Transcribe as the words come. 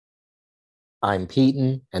I'm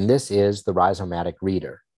Peyton, and this is The Rhizomatic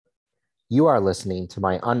Reader. You are listening to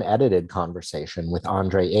my unedited conversation with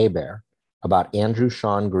Andre Hebert about Andrew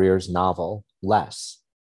Sean Greer's novel, Less.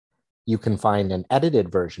 You can find an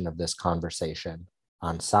edited version of this conversation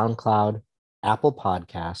on SoundCloud, Apple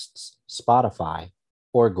Podcasts, Spotify,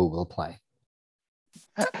 or Google Play.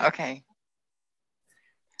 Okay.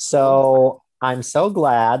 So I'm so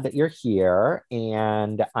glad that you're here,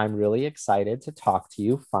 and I'm really excited to talk to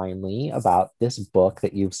you finally about this book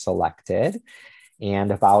that you've selected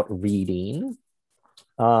and about reading.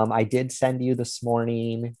 I did send you this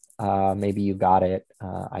morning. Maybe you got it.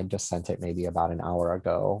 I just sent it maybe about an hour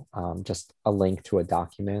ago. Just a link to a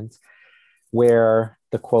document where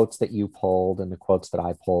the quotes that you pulled and the quotes that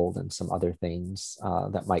I pulled and some other things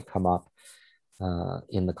that might come up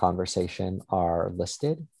in the conversation are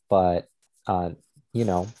listed. But,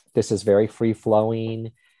 this is very free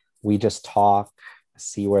flowing. We just talk,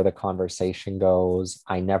 see where the conversation goes.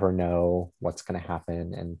 I never know what's going to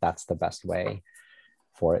happen, and that's the best way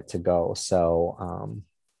for it to go. So,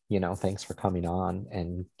 thanks for coming on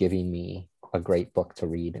and giving me a great book to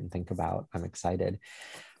read and think about. I'm excited.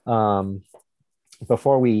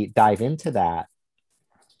 Before we dive into that,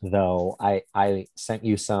 though, I sent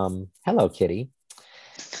you some, hello, Kitty.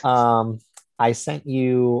 I sent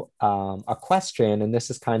you a question, and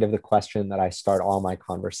this is kind of the question that I start all my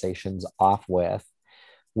conversations off with,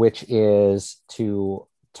 which is to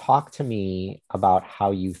talk to me about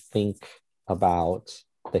how you think about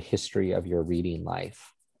the history of your reading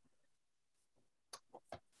life.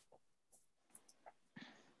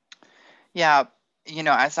 Yeah,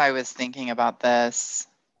 as I was thinking about this,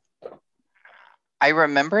 I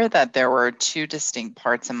remember that there were two distinct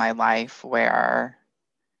parts in my life where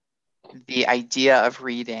the idea of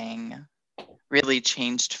reading really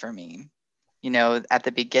changed for me. At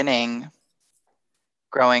the beginning,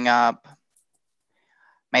 growing up,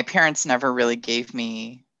 my parents never really gave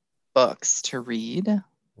me books to read.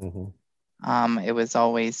 Mm-hmm. It was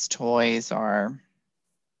always toys or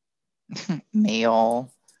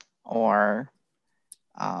mail or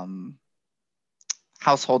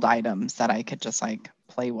household items that I could just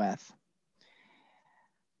play with.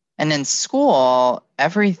 And in school,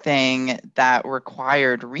 everything that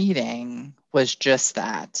required reading was just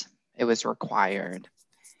that. It was required.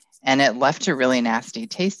 And it left a really nasty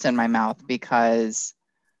taste in my mouth because,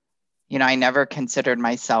 I never considered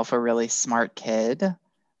myself a really smart kid.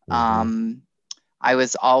 Mm-hmm. I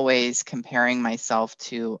was always comparing myself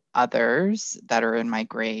to others that are in my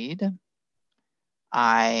grade.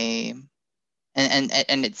 And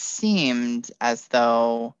it seemed as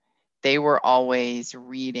though they were always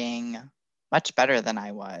reading much better than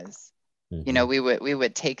I was. Mm-hmm. We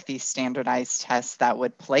would take these standardized tests that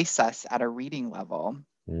would place us at a reading level.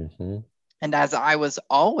 Mm-hmm. And as I was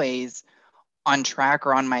always on track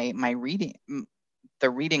or on my reading, the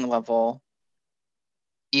reading level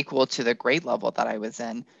equal to the grade level that I was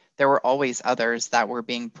in, there were always others that were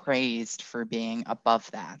being praised for being above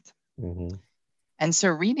that. Mm-hmm. And so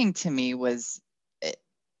reading to me was,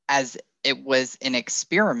 as it was an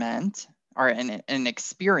experiment or an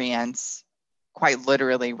experience, quite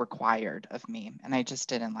literally required of me. And I just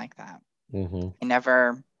didn't like that. Mm-hmm.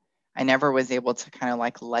 I never was able to kind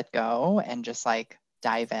of let go and just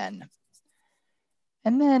dive in.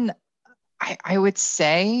 And then I would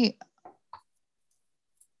say,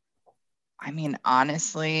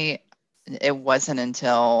 honestly, it wasn't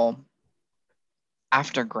until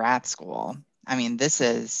after grad school. This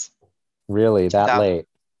is Really, that 2000. late?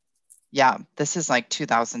 Yeah, this is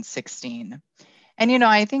 2016. And,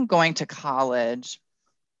 I think going to college,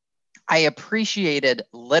 I appreciated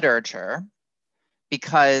literature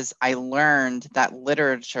because I learned that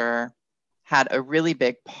literature had a really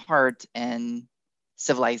big part in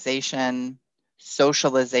civilization,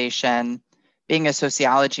 socialization. Being a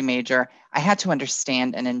sociology major, I had to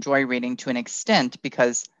understand and enjoy reading to an extent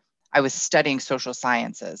because I was studying social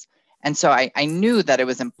sciences. And so I knew that it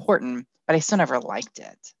was important, but I still never liked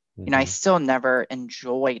it. Mm-hmm. I still never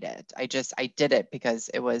enjoyed it. I did it because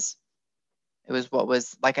it was what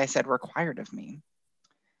was, like I said, required of me.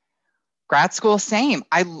 Grad school, same.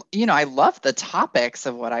 I love the topics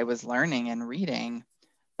of what I was learning and reading,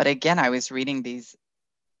 but again, I was reading these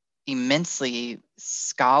immensely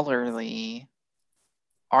scholarly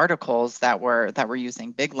articles that were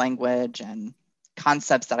using big language and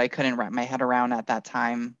concepts that I couldn't wrap my head around at that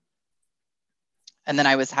time. And then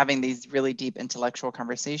I was having these really deep intellectual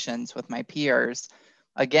conversations with my peers,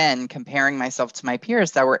 again, comparing myself to my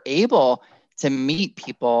peers that were able to meet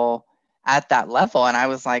people at that level. And I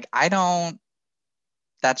was like,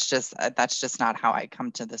 that's just not how I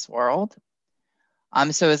come to this world.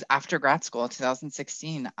 So it was after grad school,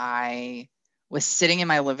 2016. I was sitting in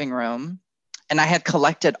my living room and I had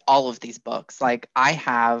collected all of these books. Like I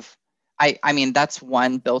mean, that's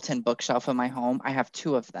one built-in bookshelf in my home. I have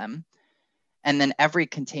two of them. And then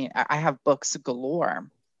I have books galore.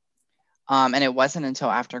 And it wasn't until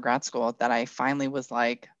after grad school that I finally was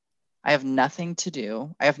like, I have nothing to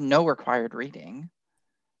do. I have no required reading.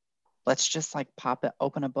 Let's just like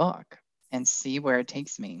open a book and see where it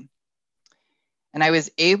takes me. And I was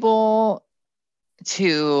able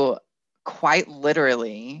to quite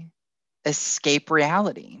literally escape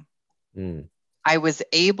reality. I was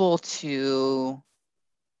able to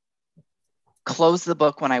close the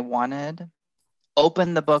book when I wanted,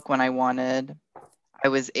 open the book when I wanted. I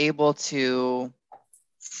was able to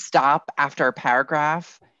stop after a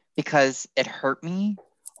paragraph because it hurt me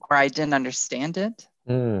or I didn't understand it.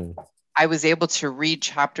 I was able to read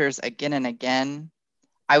chapters again and again.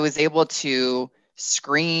 I was able to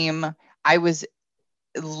scream. I was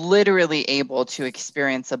literally able to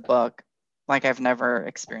experience a book like I've never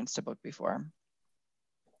experienced a book before.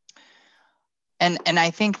 And I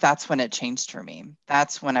think that's when it changed for me.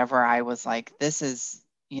 That's whenever I was like, this is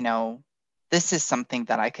something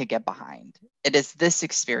that I could get behind. It is this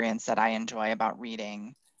experience that I enjoy about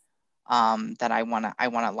reading, that I want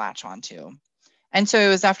to latch onto. And so it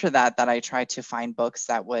was after that I tried to find books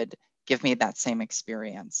that would give me that same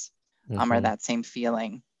experience, or that same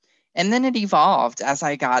feeling. And then it evolved as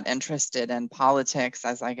I got interested in politics,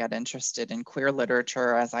 as I got interested in queer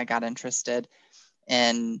literature, as I got interested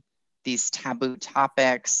in these taboo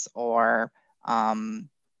topics or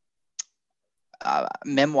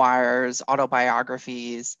memoirs,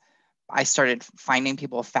 autobiographies. I started finding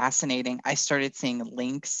people fascinating. I started seeing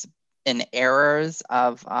links and errors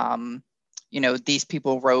of, these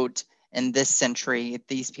people wrote in this century,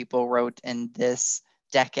 these people wrote in this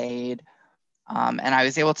decade. And I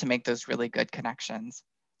was able to make those really good connections.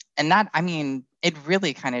 And it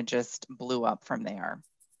really kind of just blew up from there.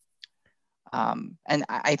 And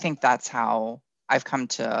I think that's how I've come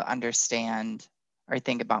to understand or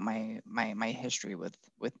think about my history with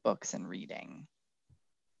books and reading.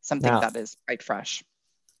 Something that is quite fresh.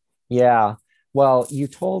 Yeah. Well, you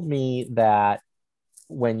told me that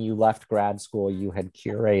when you left grad school, you had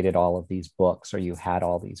curated all of these books or you had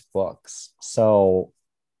all these books. So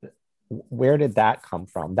where did that come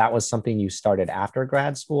from? That was something you started after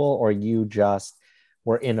grad school, or you just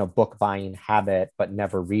were in a book buying habit, but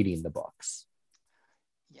never reading the books?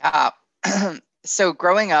 Yeah. So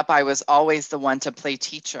growing up, I was always the one to play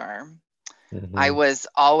teacher. I was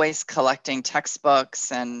always collecting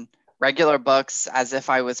textbooks and regular books as if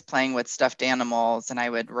I was playing with stuffed animals, and I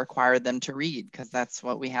would require them to read because that's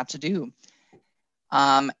what we had to do.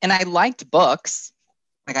 And I liked books.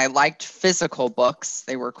 Like I liked physical books.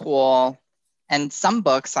 They were cool. And some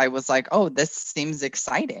books I was like, oh, this seems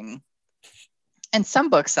exciting. And some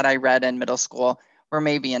books that I read in middle school were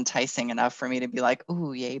maybe enticing enough for me to be like,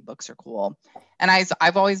 ooh, yay, books are cool. And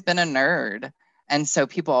I've always been a nerd. And so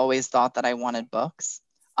people always thought that I wanted books,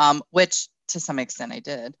 which to some extent I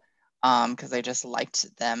did, because I just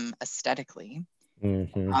liked them aesthetically.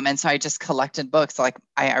 And so I just collected books. Like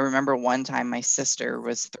I remember one time my sister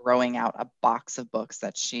was throwing out a box of books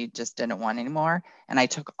that she just didn't want anymore. And I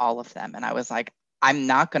took all of them and I was like, I'm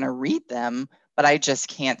not going to read them, but I just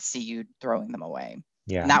can't see you throwing them away.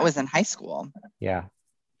 Yeah. And that was in high school. Yeah.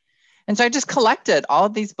 And so I just collected all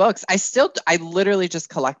of these books. I literally just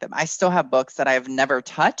collect them. I still have books that I've never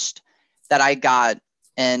touched that I got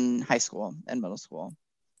in high school and middle school.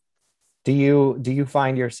 Do you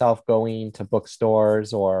find yourself going to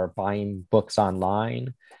bookstores or buying books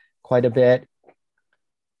online quite a bit,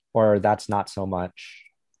 or that's not so much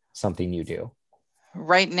something you do?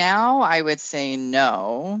 Right now, I would say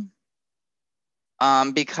no,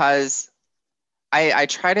 because I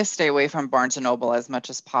try to stay away from Barnes and Noble as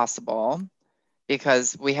much as possible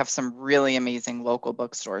because we have some really amazing local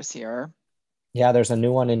bookstores here. Yeah, there's a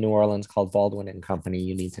new one in New Orleans called Baldwin and Company.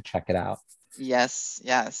 You need to check it out. Yes,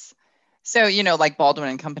 yes. So, like Baldwin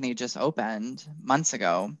and Company just opened months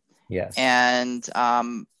ago. Yes. And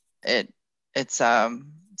it's a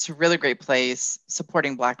really great place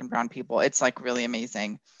supporting Black and brown people. It's like really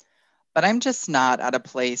amazing. But I'm just not at a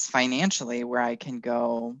place financially where I can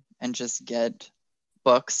go and just get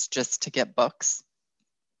books just to get books.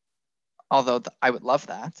 Although I would love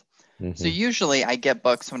that. So usually I get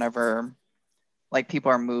books whenever like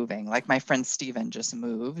people are moving. Like my friend Steven just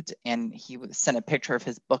moved and he sent a picture of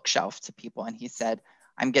his bookshelf to people and he said,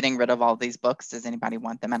 I'm getting rid of all these books. Does anybody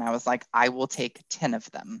want them? And I was like, I will take 10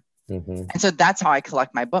 of them. And so that's how I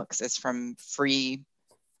collect my books, is from free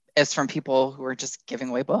is from people who are just giving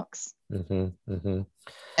away books. Mm-hmm, mm-hmm.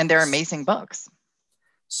 And they're amazing books.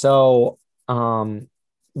 So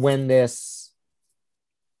when this,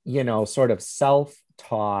 sort of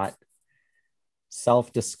self-taught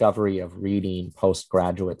self-discovery of reading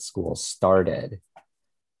postgraduate school started,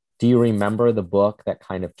 do you remember the book that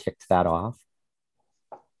kind of kicked that off?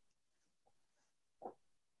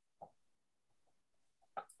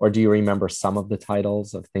 Or do you remember some of the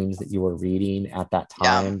titles of things that you were reading at that Yeah.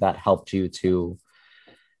 time that helped you to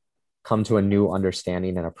come to a new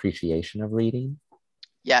understanding and appreciation of reading?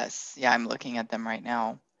 Yes. Yeah, I'm looking at them right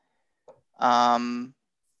now.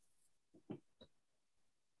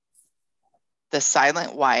 The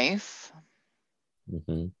Silent Wife,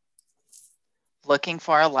 Mm-hmm. Looking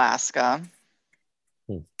for Alaska,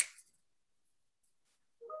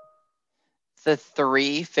 the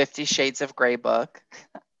 50 Shades of Grey book,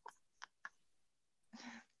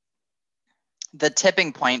 The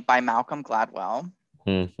Tipping Point by Malcolm Gladwell.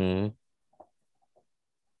 Mm-hmm.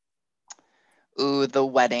 Ooh, The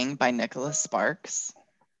Wedding by Nicholas Sparks.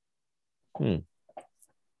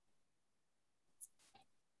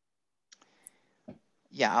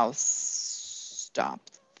 Yeah, I'll stop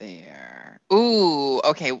there. Ooh,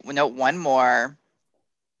 okay. No, one more.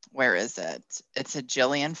 Where is it? It's a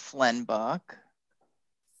Gillian Flynn book.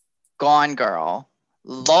 Gone Girl.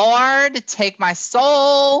 Lord, take my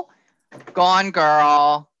soul. Gone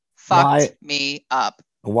Girl fucked me up.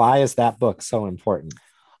 Why is that book so important?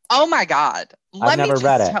 Oh my God. I've never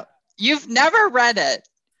read it. You've never read it.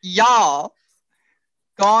 Y'all.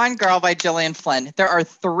 Gone Girl by Gillian Flynn. There are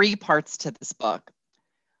 3 parts to this book.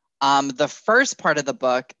 The first part of the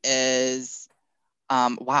book is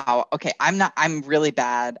wow. Okay, I'm really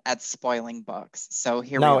bad at spoiling books. So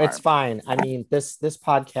here we are. No, it's fine. I mean, this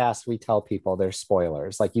podcast, we tell people there's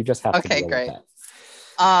spoilers. Like, you just have to deal with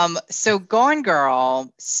it. So Gone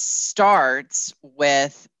Girl starts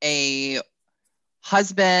with a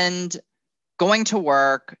husband going to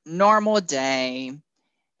work, normal day,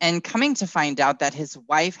 and coming to find out that his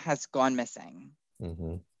wife has gone missing.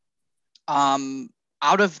 Mm-hmm.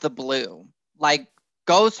 Out of the blue, like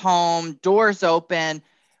goes home, doors open,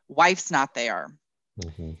 wife's not there.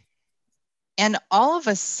 Mm-hmm. And all of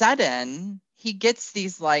a sudden, he gets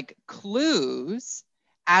these like clues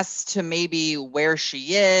as to maybe where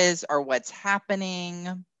she is or what's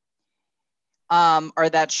happening, or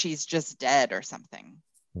that she's just dead or something.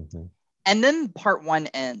 Mm-hmm. And then part 1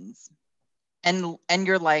 ends, and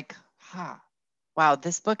you're like, wow,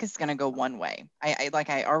 this book is going to go one way.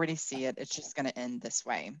 I already see it. It's just going to end this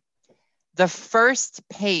way. The first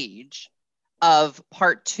page of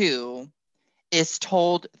part 2 is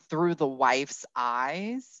told through the wife's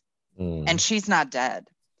eyes, and she's not dead.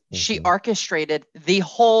 Mm-hmm. She orchestrated the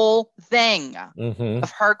whole thing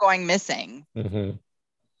of her going missing. Mm-hmm.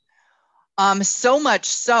 So much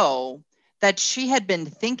so that she had been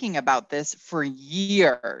thinking about this for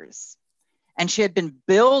years. And she had been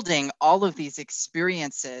building all of these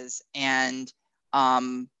experiences and,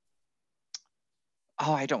 I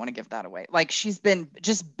don't want to give that away. Like, she's been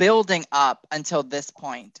just building up until this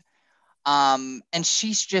point. And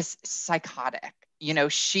she's just psychotic.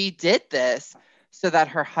 She did this so that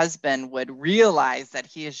her husband would realize that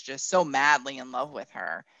he is just so madly in love with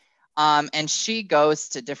her. And she goes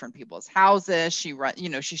to different people's houses.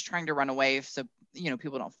 She's trying to run away so,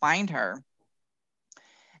 people don't find her.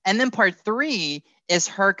 And then part 3 is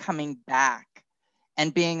her coming back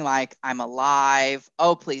and being like, I'm alive.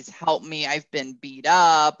 Oh, please help me. I've been beat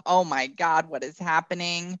up. Oh my God, what is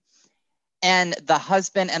happening? And the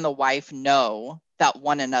husband and the wife know that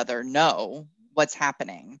one another know what's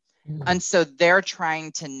happening. Mm-hmm. And so they're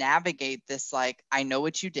trying to navigate this, like, I know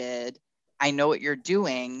what you did. I know what you're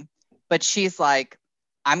doing. But she's like,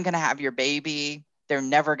 I'm going to have your baby. They're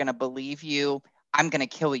never going to believe you. I'm going to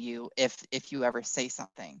kill you if you ever say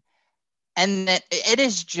something. And it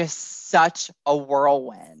is just such a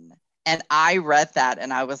whirlwind. And I read that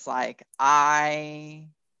and I was like, I'm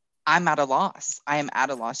at a loss. I am at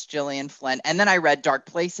a loss, Gillian Flynn. And then I read Dark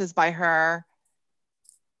Places by her.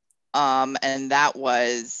 And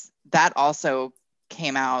that also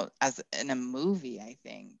came out as in a movie, I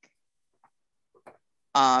think.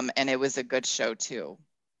 And it was a good show too.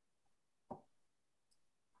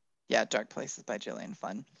 Yeah, Dark Places by Gillian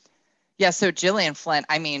Flynn. Yeah, so Gillian Flynn,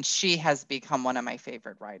 I mean, she has become one of my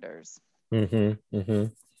favorite writers. Mm-hmm, mm-hmm.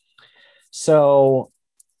 So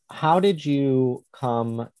how did you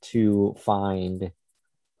come to find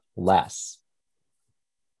Less?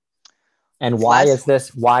 And why is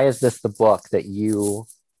this the book that you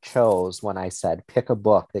chose when I said pick a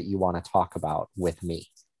book that you want to talk about with me?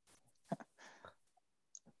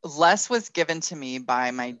 Less was given to me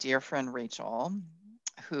by my dear friend Rachel,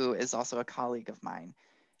 who is also a colleague of mine.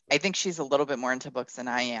 I think she's a little bit more into books than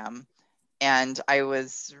I am. And I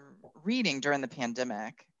was reading during the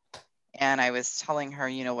pandemic, and I was telling her,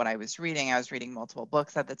 what I was reading. I was reading multiple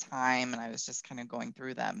books at the time, and I was just kind of going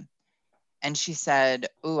through them. And she said,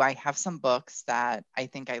 "Ooh, I have some books that I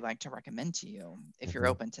think I'd like to recommend to you if you're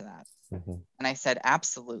open to that." And I said,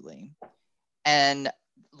 "Absolutely." And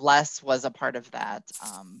Les was a part of that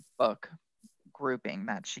book grouping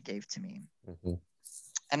that she gave to me.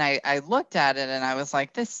 And I looked at it and I was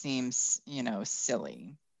like, this seems,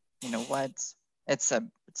 silly. What? It's a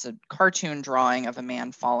cartoon drawing of a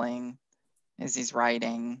man falling as he's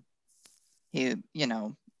riding. He,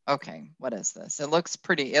 okay, what is this? It looks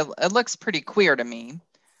pretty, it looks pretty queer to me.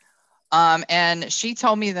 And she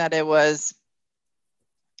told me that it was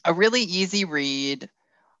a really easy read.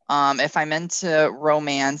 If I'm into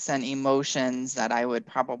romance and emotions, that I would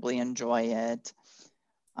probably enjoy it.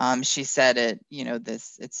 She said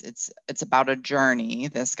it's about a journey.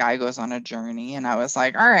 This guy goes on a journey, and I was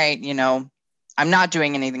like, all right, I'm not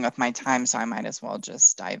doing anything with my time, so I might as well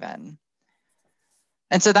just dive in.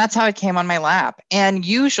 And so that's how it came on my lap. And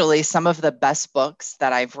usually some of the best books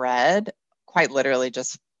that I've read, quite literally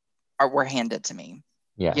just were handed to me.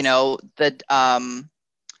 Yes. The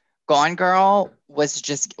Gone Girl was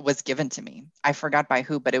given to me. I forgot by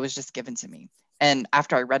who, but it was just given to me. And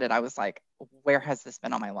after I read it, I was like, where has this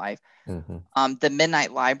been all my life? The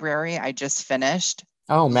Midnight Library, I just finished.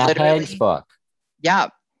 Oh, Matt Haig's book. Yeah.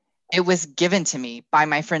 It was given to me by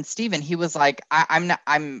my friend Steven. He was like,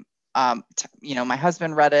 my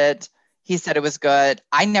husband read it. He said it was good.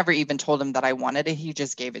 I never even told him that I wanted it. He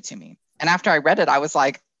just gave it to me. And after I read it, I was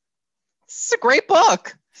like, this is a great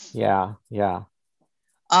book. Yeah. Yeah.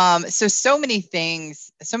 So many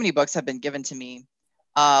things, so many books have been given to me.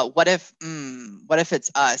 What if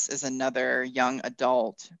It's Us is another young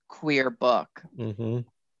adult queer book.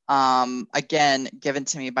 Again, given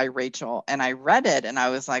to me by Rachel, and I read it and I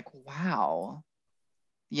was like, wow,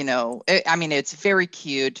 it's very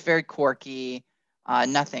cute, very quirky,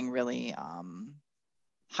 nothing really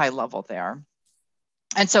high level there.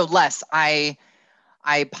 And so Les, I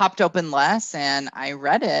popped open Les and I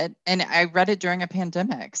read it, and I read it during a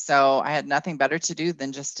pandemic. So I had nothing better to do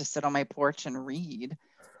than just to sit on my porch and read.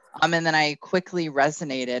 And then I quickly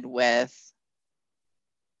resonated with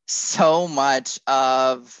so much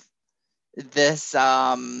of this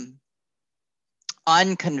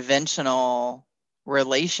unconventional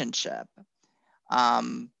relationship.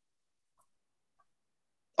 I'm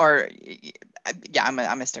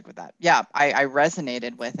gonna stick with that. Yeah, I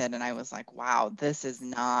resonated with it, and I was like, wow, this is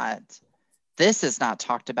not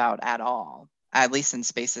talked about at all, at least in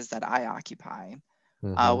spaces that I occupy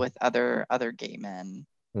with other gay men.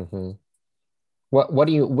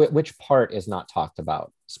 Which part is not talked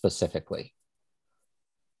about specifically?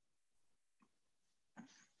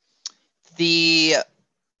 The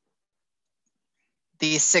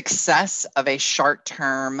success of a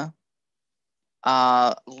short-term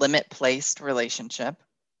limit-placed relationship,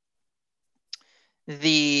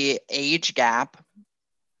 the age gap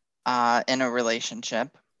in a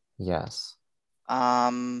relationship. Yes.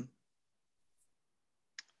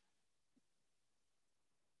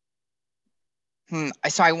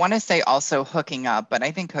 So I want to say also hooking up, but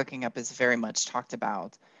I think hooking up is very much talked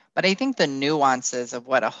about. But I think the nuances of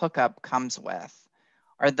what a hookup comes with,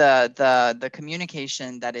 or the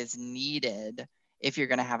communication that is needed if you're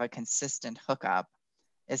going to have a consistent hookup,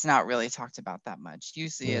 is not really talked about that much.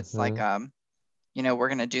 Usually it's like, we're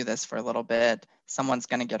going to do this for a little bit. Someone's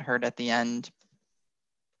going to get hurt at the end.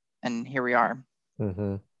 And here we are.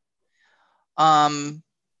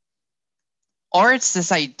 Or it's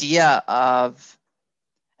this idea of,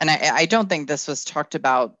 and I don't think this was talked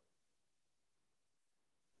about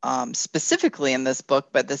specifically in this book,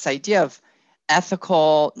 but this idea of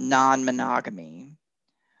ethical non-monogamy,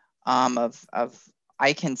 of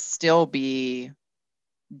I can still be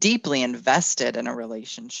deeply invested in a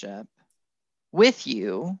relationship with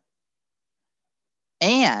you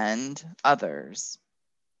and others.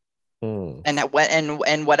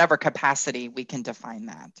 And whatever capacity we can define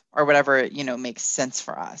that, or whatever, makes sense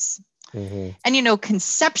for us. And,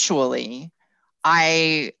 conceptually,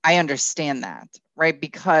 I understand that, right?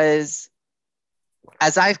 Because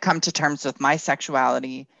as I've come to terms with my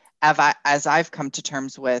sexuality, as I've come to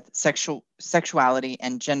terms with sexuality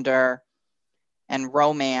and gender and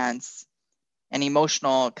romance and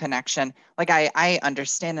emotional connection, like I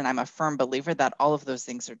understand, and I'm a firm believer that all of those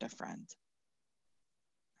things are different.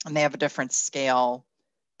 And they have a different scale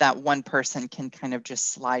that one person can kind of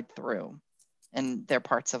just slide through in their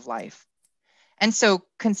parts of life. And so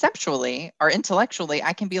conceptually or intellectually,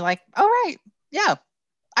 I can be like, all right, yeah,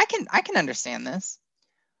 I can understand this.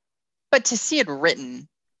 But to see it written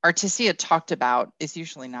or to see it talked about is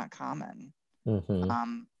usually not common.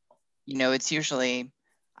 Mm-hmm. It's usually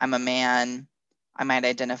I'm a man, I might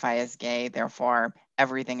identify as gay, therefore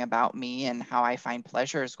everything about me and how I find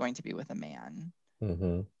pleasure is going to be with a man.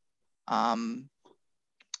 Mm-hmm. Um,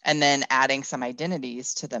 and then adding some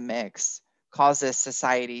identities to the mix causes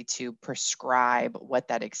society to prescribe what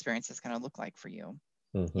that experience is going to look like for you.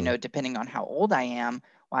 Mm-hmm. Depending on how old I am,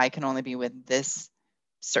 well, I can only be with this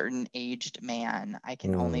certain aged man. I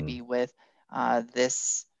can only Mm. be with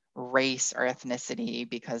this race or ethnicity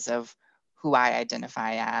because of who I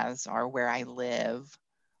identify as or where I live,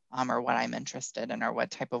 or what I'm interested in or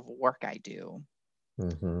what type of work I do.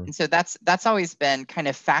 Mm-hmm. And so that's always been kind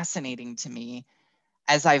of fascinating to me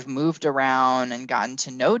as I've moved around and gotten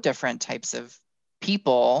to know different types of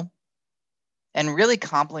people and really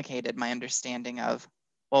complicated my understanding of,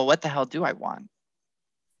 well, what the hell do I want?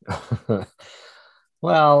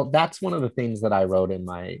 Well, that's one of the things that I wrote in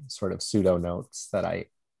my sort of pseudo notes that I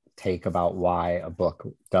take about why a book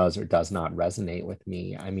does or does not resonate with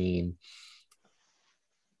me. I mean,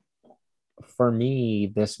 for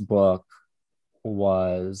me, this book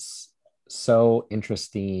was so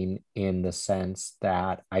interesting in the sense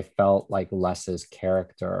that I felt like Les's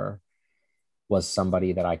character was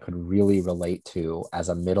somebody that I could really relate to as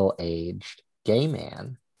a middle-aged gay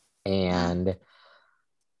man. Mm, And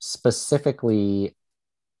specifically,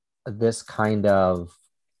 this kind of,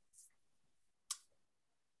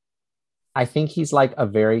 I think he's like a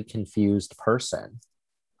very confused person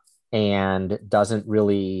and doesn't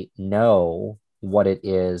really know what it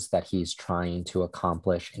is that he's trying to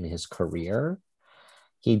accomplish in his career.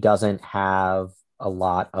 He doesn't have a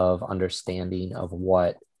lot of understanding of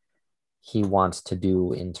what he wants to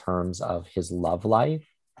do in terms of his love life.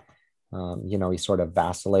 He sort of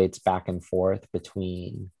vacillates back and forth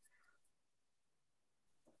between,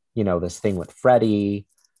 this thing with Freddie,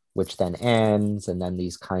 which then ends, and then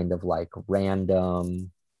these kind of like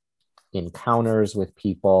random encounters with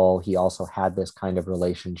people. He also had this kind of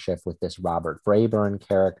relationship with this Robert Brayburn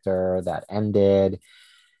character that ended.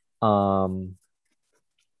 Um,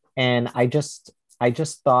 and I just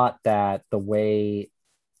thought that the way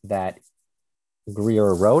that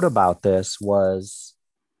Greer wrote about this was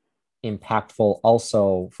impactful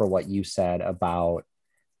also for what you said about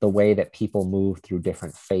the way that people move through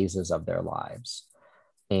different phases of their lives.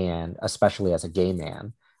 And especially as a gay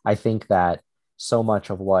man, I think that so much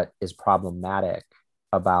of what is problematic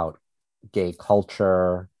about gay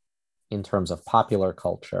culture in terms of popular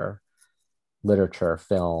culture, literature,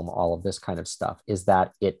 film, all of this kind of stuff is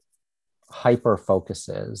that it hyper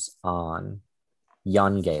focuses on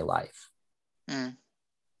young gay life, mm,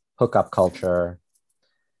 hookup culture,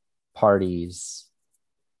 parties,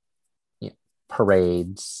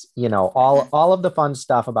 parades, all mm-hmm, all of the fun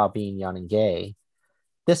stuff about being young and gay.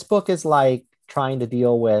 This book is like trying to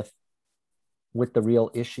deal with the real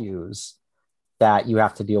issues that you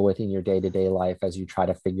have to deal with in your day-to-day life as you try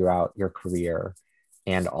to figure out your career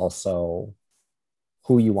and also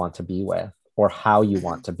who you want to be with or how you mm-hmm,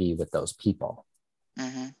 want to be with those people.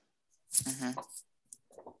 mm-hmm, mm-hmm.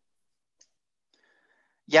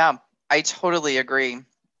 Yeah, I totally agree.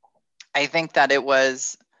 I think that it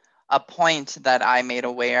was a point that I made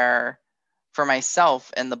aware for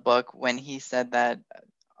myself in the book when he said that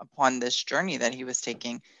upon this journey that he was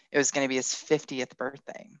taking, it was going to be his 50th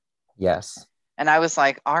birthday. Yes. And I was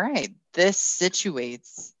like, all right, this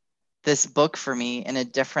situates this book for me in a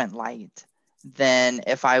different light than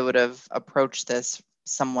if I would have approached this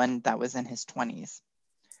someone that was in his 20s.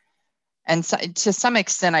 And so, to some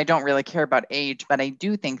extent, I don't really care about age, but I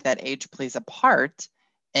do think that age plays a part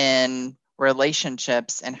in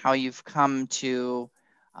relationships and how you've come to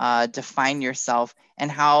define yourself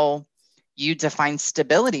and how you define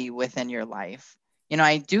stability within your life.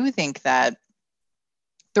 I do think that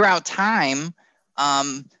throughout time,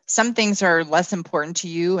 some things are less important to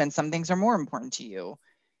you and some things are more important to you.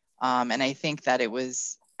 And I think that it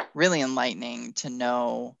was really enlightening to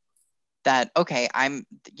know that, okay, I'm,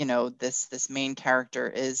 this main character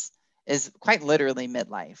is quite literally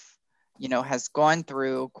midlife, has gone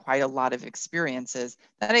through quite a lot of experiences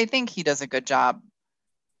that I think he does a good job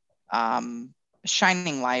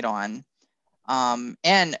shining light on.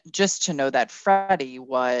 And just to know that Freddie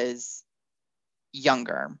was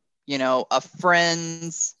younger, a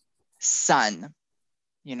friend's son,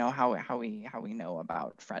 how we know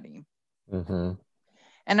about Freddie. Mm-hmm.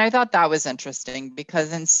 And I thought that was interesting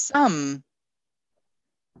because in some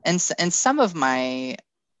of my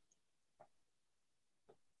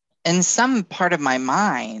in some part of my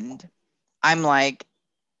mind, I'm like,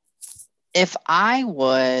 if I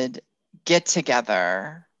would get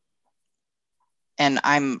together, and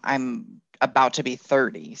I'm about to be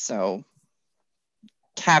 30, so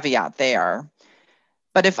caveat there.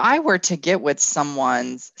 But if I were to get with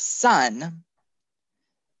someone's son,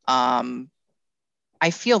 I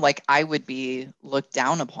feel like I would be looked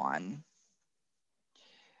down upon.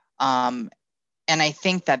 And I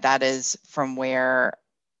think that that is from where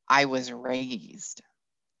I was raised.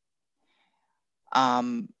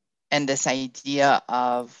 And this idea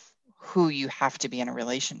of who you have to be in a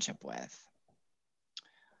relationship with.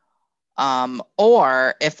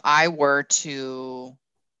 Or if I were to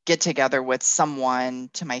get together with someone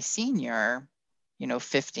to my senior,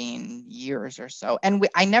 15 years or so. And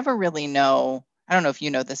I never really know, I don't know if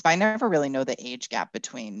you know this, but I never really know the age gap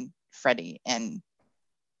between Freddie and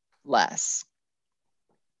Les.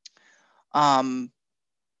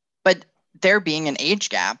 But there being an age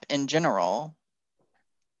gap in general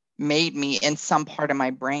made me, in some part of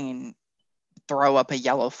my brain, throw up a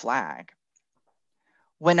yellow flag.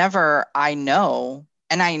 Whenever I know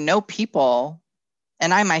people,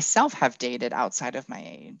 and I myself have dated outside of my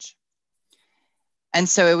age. And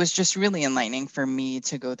so it was just really enlightening for me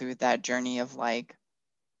to go through that journey of like,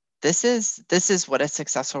 this is what a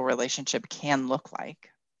successful relationship can look like.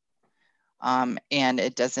 And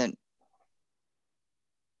it doesn't,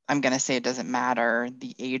 I'm going to say it doesn't matter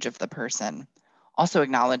the age of the person. Also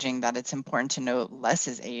acknowledging that it's important to know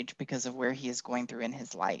Les's age because of where he is going through in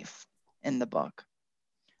his life in the book.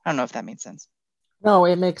 I don't know if that made sense. No,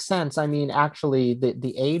 it makes sense. I mean, actually,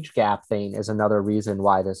 the age gap thing is another reason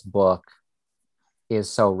why this book is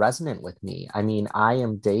so resonant with me. I mean, I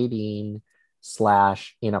am dating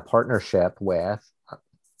slash in a partnership with,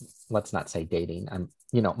 let's not say dating.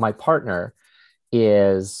 My partner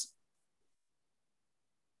is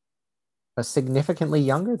significantly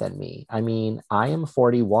younger than me. I mean, I am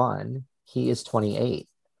 41, he is 28.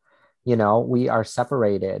 We are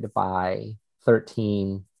separated by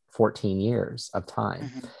 13, 14 years of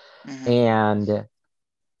time. Mm-hmm. Mm-hmm. And,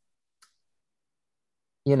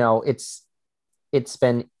 it's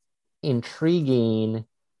been intriguing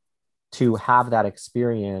to have that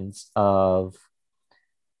experience of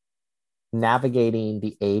navigating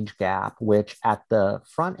the age gap, which at the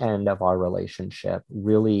front end of our relationship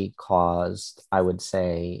really caused, I would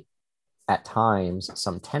say, at times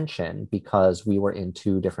some tension because we were in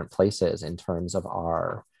two different places in terms of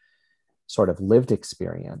our sort of lived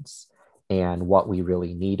experience and what we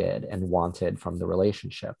really needed and wanted from the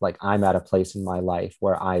relationship. Like I'm at a place in my life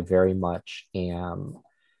where I very much am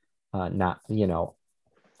not,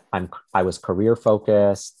 I was career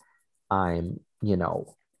focused. I'm,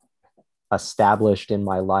 established in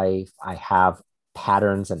my life. I have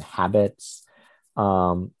patterns and habits.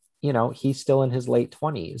 He's still in his late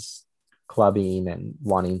 20s, clubbing and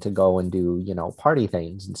wanting to go and do, party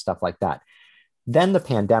things and stuff like that. Then the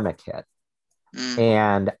pandemic hit.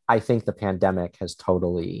 And I think the pandemic has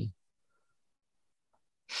totally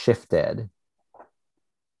shifted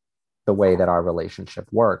the way that our relationship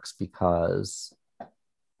works because,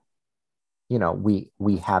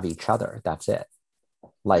 we have each other. That's it.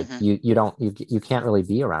 Like you can't really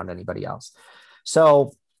be around anybody else.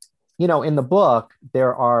 So, in the book,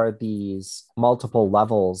 there are these multiple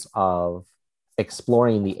levels of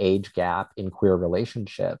exploring the age gap in queer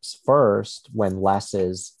relationships. First, when Les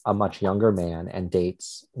is a much younger man and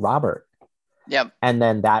dates Robert. Yep. And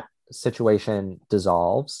then that situation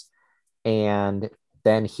dissolves. And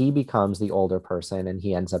then he becomes the older person and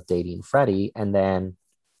he ends up dating Freddie. And then,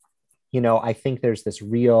 I think there's this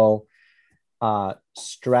real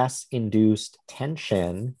stress-induced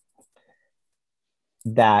tension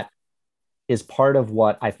that is part of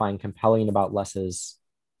what I find compelling about Les's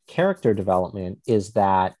character development is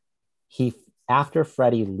that after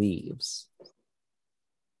Freddie leaves,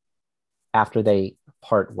 after they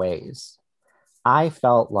part ways, I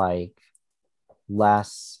felt like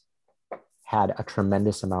Les had a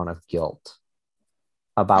tremendous amount of guilt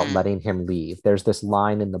about letting him leave. There's this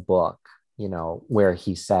line in the book, where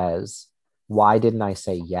he says, "Why didn't I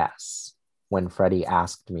say yes when Freddie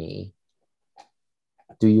asked me,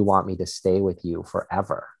 do you want me to stay with you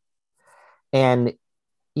forever?" And,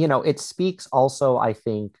 it speaks also, I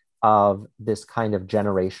think, of this kind of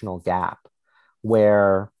generational gap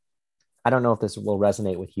where I don't know if this will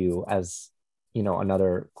resonate with you as,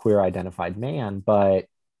 another queer identified man, but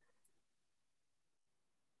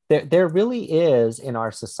there really is in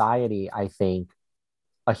our society, I think,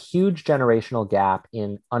 a huge generational gap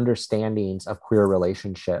in understandings of queer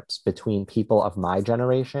relationships between people of my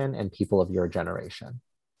generation and people of your generation.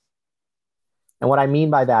 And what I mean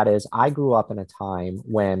by that is I grew up in a time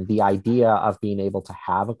when the idea of being able to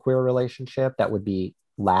have a queer relationship that would be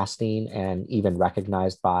lasting and even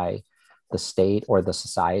recognized by the state or the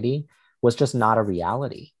society was just not a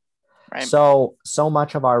reality. Right. So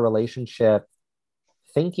much of our relationship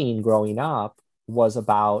thinking growing up was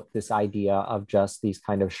about this idea of just these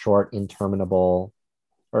kind of short interminable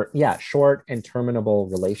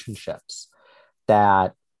relationships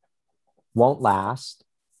that won't last,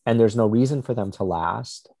 and there's no reason for them to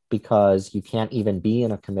last because you can't even be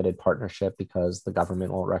in a committed partnership because the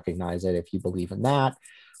government won't recognize it if you believe in that,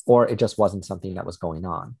 or it just wasn't something that was going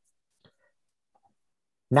on.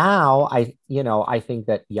 Now I think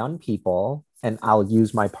that young people, and I'll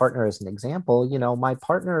use my partner as an example, my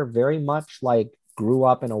partner very much like grew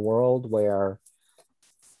up in a world where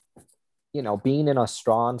being in a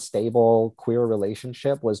strong, stable queer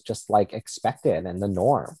relationship was just like expected and the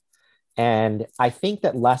norm. And I think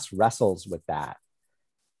that Les wrestles with that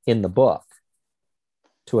in the book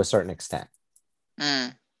to a certain extent.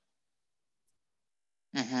 Mm.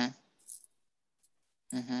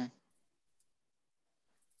 Mm-hmm. Mm-hmm.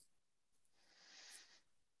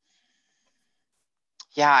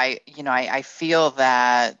 Yeah, I feel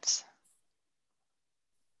that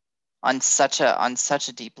on such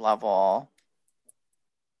a deep level.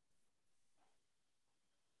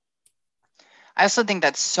 I also think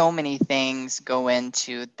that so many things go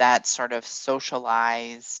into that sort of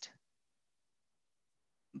socialized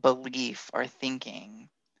belief or thinking.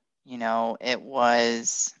 It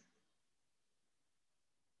was,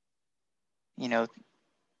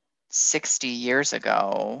 60 years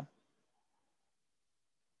ago,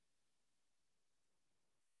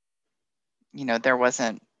 there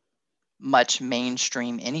wasn't much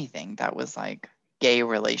mainstream anything that was like gay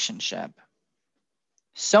relationship.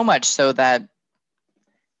 So much so that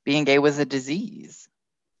being gay was a disease.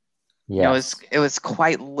 Yes. It was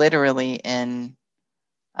quite literally in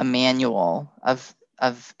a manual of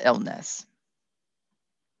illness.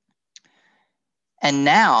 And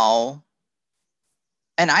now,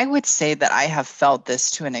 and I would say that I have felt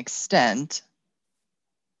this to an extent,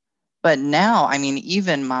 but now, I mean,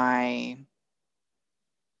 even my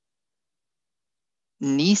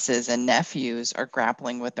nieces and nephews are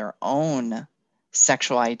grappling with their own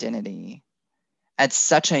sexual identity at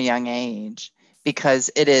such a young age because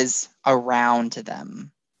it is around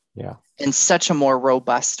them Yeah. in such a more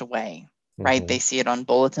robust way, right? Mm-hmm. They see it on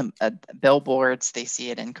bulletin billboards, they see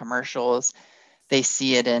it in commercials, they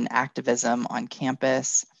see it in activism on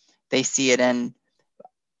campus, they see it in,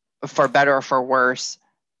 for better or for worse,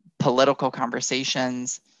 political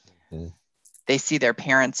conversations. Mm-hmm. They see their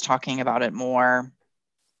parents talking about it more.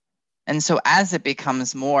 And so as it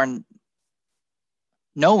becomes more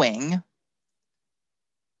knowing,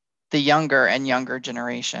 the younger and younger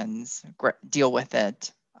generations deal with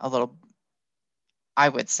it a little, I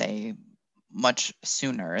would say, much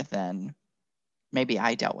sooner than maybe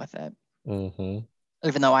I dealt with it. Mm-hmm.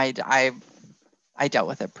 Even though I dealt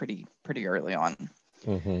with it pretty early on.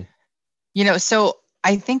 Mm-hmm. So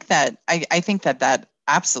I think that I think that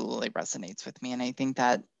absolutely resonates with me, and I think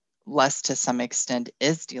that Les to some extent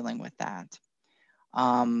is dealing with that.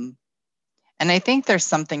 And I think there's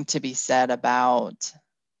something to be said about,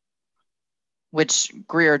 which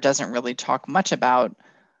Greer doesn't really talk much about,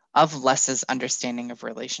 of Les's understanding of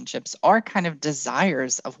relationships, our kind of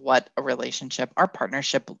desires of what a relationship, our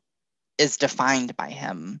partnership is defined by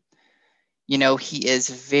him. He is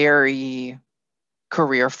very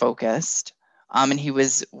career focused. And he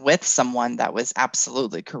was with someone that was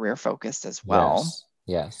absolutely career focused as well. Yes.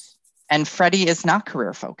 Yes. And Freddie is not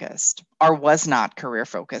career focused, or was not career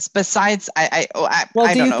focused. Besides, Well, I do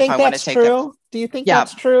don't you know if I think want to that's take that. true? Do you think Yeah,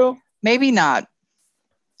 that's true? maybe not,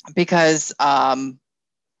 because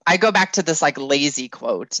I go back to this like lazy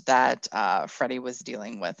quote that Freddie was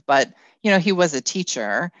dealing with. But, he was a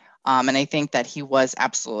teacher. And I think that he was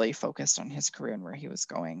absolutely focused on his career and where he was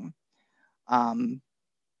going.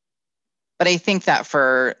 But I think that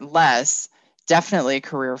for Les, definitely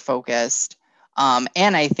career focused.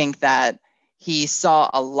 And I think that he saw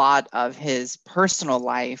a lot of his personal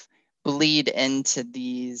life bleed into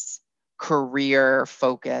these career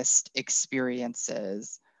focused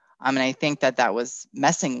experiences. And I think that that was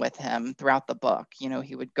messing with him throughout the book.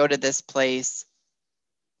 He would go to this place,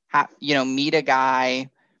 meet a guy,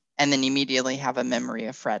 and then immediately have a memory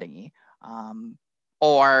of Freddie.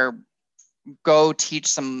 Or go teach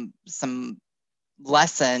some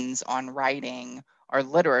lessons on writing or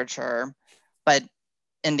literature, but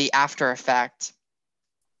in the after effect,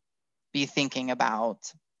 be thinking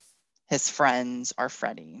about his friends or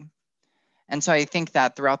Freddie. And so I think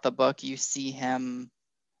that throughout the book, you see him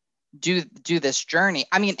do this journey.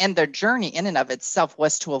 I mean, and their journey in and of itself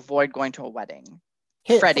was to avoid going to a wedding.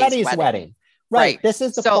 Freddie's wedding. Right. This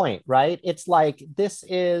is the point, right? It's like, this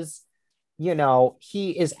is, you know,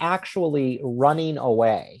 he is actually running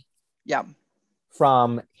away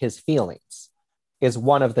from his feelings is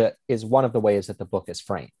one of the ways that the book is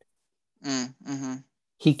framed. Mm-hmm.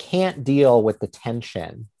 He can't deal with the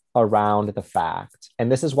tension around the fact,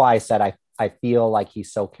 and this is why I said I feel like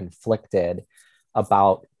he's so conflicted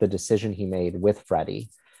about the decision he made with Freddie,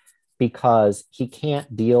 because he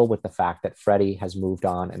can't deal with the fact that Freddie has moved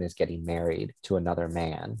on and is getting married to another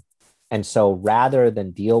man. And so rather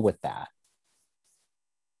than deal with that,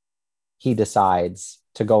 he decides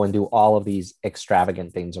to go and do all of these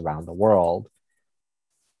extravagant things around the world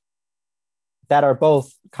that are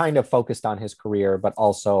both kind of focused on his career, but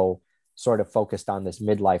also sort of focused on this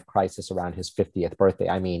midlife crisis around his 50th birthday.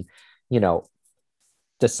 I mean, you know,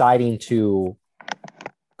 deciding to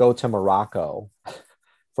go to Morocco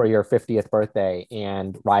for your 50th birthday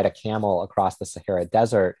and ride a camel across the Sahara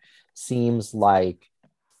Desert seems like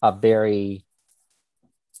a very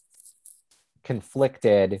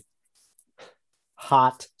conflicted,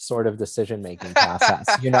 hot sort of decision-making process,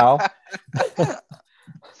 you know?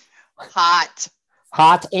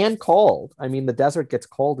 Hot and cold. I mean, the desert gets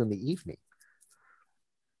cold in the evening.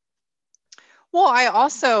 Well, I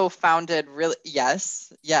also found it really,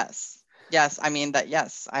 yes. I mean that,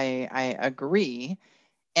 yes, I agree.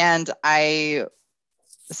 And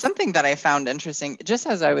something that I found interesting, just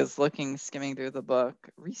as I was skimming through the book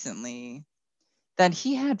recently, that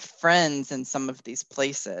he had friends in some of these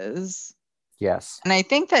places. Yes. And I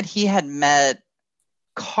think that he had met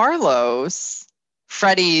Carlos,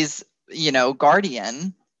 Freddie's, you know,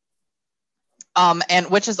 guardian. And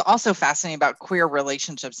which is also fascinating about queer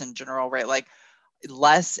relationships in general, right? Like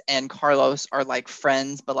Les and Carlos are like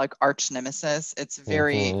friends, but like arch nemesis. It's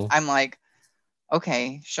very, I'm like,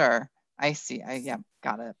 okay, sure. I see. Yeah,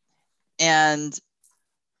 got it. And,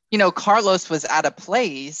 you know, Carlos was at a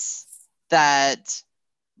place that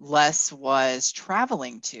Les was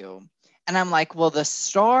traveling to. And I'm like, well, the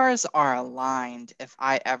stars are aligned if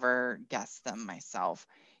I ever guess them myself.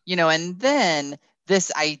 You know, and then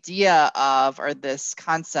this idea of, or this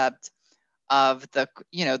concept of the,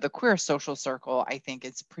 you know, the queer social circle, I think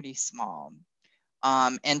is pretty small.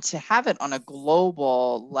 And to have it on a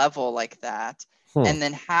global level like that, and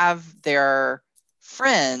then have their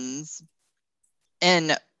friends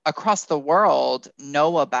across the world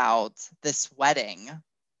know about this wedding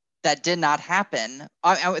that did not happen,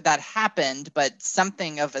 that happened, but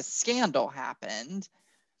something of a scandal happened.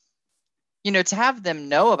 You know, to have them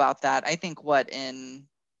know about that, I think in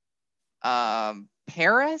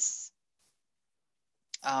Paris,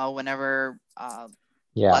 whenever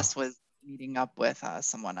Les was meeting up with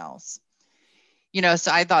someone else. You know,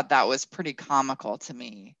 so I thought that was pretty comical to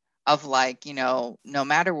me, of like, you know, no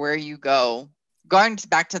matter where you go, going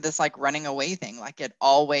back to this like running away thing, like it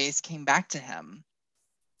always came back to him.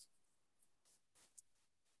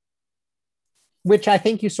 Which I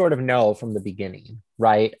think you sort of know from the beginning,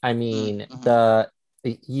 right? I mean, and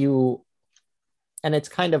it's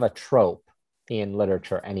kind of a trope in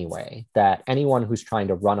literature anyway, that anyone who's trying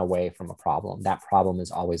to run away from a problem, that problem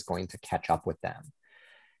is always going to catch up with them.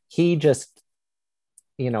 He just,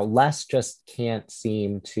 you know, Les just can't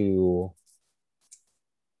seem to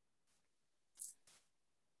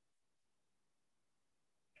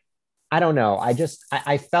I don't know.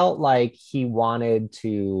 I felt like he wanted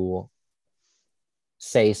to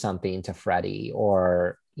say something to Freddie,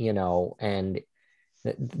 or, you know, and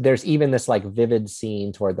there's even this like vivid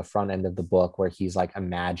scene toward the front end of the book where he's like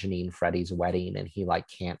imagining Freddie's wedding and he like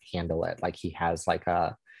can't handle it. Like he has like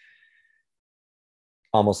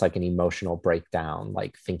almost like an emotional breakdown,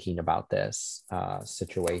 like thinking about this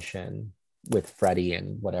situation with Freddie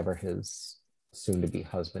and whatever his soon to be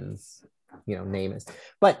husband's, you know, name is.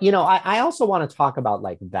 But, you know, I also want to talk about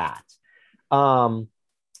like that.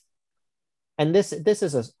 And this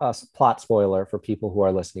is a plot spoiler for people who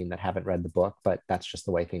are listening that haven't read the book, but that's just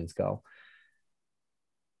the way things go.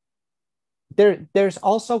 There's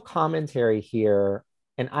also commentary here,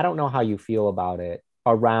 and I don't know how you feel about it,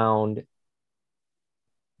 around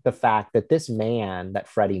the fact that this man that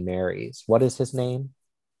Freddie marries, what is his name?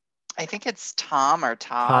 I think it's Tom or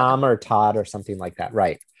Todd. Tom or Todd or something like that,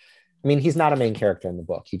 right? I mean, he's not a main character in the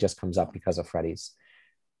book. He just comes up because of Freddie's.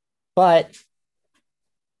 But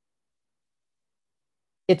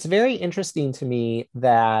it's very interesting to me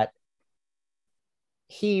that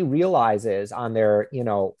he realizes on their, you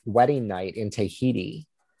know, wedding night in Tahiti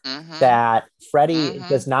that Freddie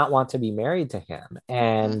does not want to be married to him,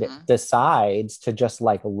 and decides to just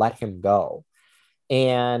like let him go.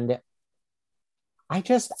 And I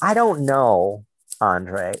don't know,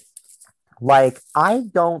 Andre. Like, I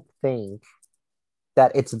don't think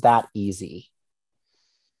that it's that easy.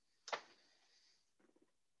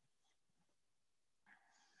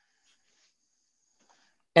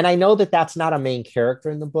 And I know that that's not a main character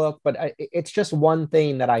in the book, but it's just one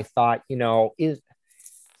thing that I thought, is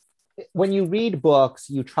when you read books,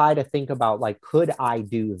 you try to think about, like, could I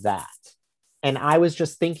do that? And I was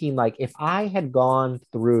just thinking, like, if I had gone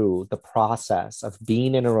through the process of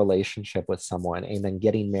being in a relationship with someone and then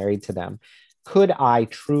getting married to them, could I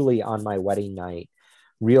truly on my wedding night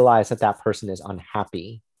realize that that person is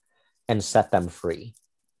unhappy and set them free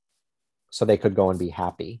so they could go and be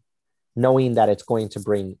happy, knowing that it's going to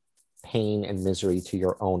bring pain and misery to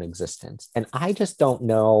your own existence? And I just don't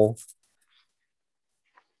know.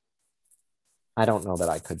 I don't know that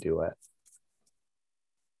I could do it.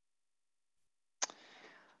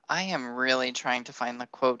 I am really trying to find the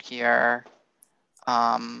quote here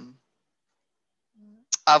of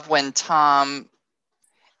when Tom,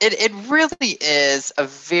 it really is a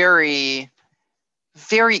very,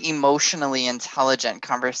 very emotionally intelligent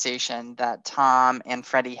conversation that Tom and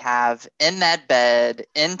Freddie have in that bed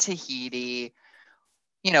in Tahiti.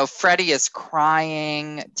 Freddie is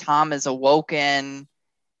crying, Tom is awoken.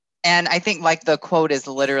 And I think like the quote is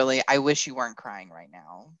literally, "I wish you weren't crying right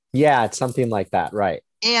now." Yeah, it's something like that, right?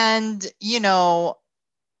 And,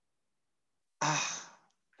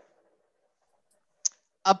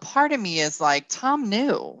 a part of me is like, Tom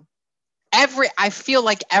knew. I feel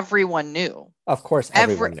like everyone knew. Of course,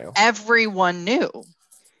 everyone knew. Everyone knew.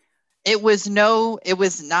 It was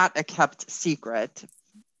not a kept secret,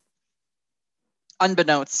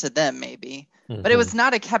 unbeknownst to them maybe, but it was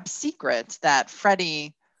not a kept secret that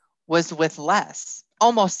Freddie was with Les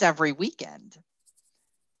almost every weekend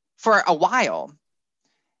for a while.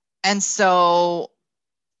 And so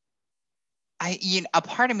a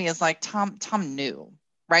part of me is like, Tom knew,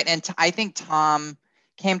 right? And I think Tom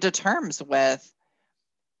came to terms with,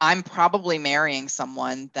 I'm probably marrying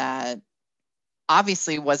someone that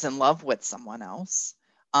obviously was in love with someone else,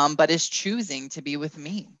 but is choosing to be with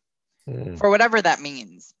me for whatever that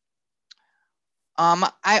means.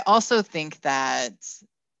 I also think that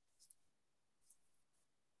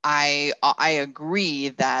I agree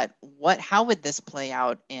that how would this play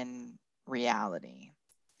out in reality?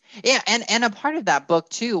 Yeah, and a part of that book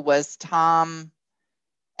too was Tom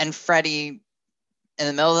and Freddie in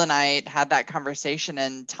the middle of the night had that conversation,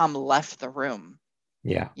 and Tom left the room.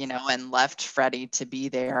 Yeah. And left Freddie to be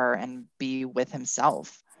there and be with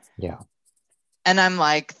himself. Yeah. And I'm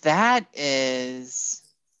like, that's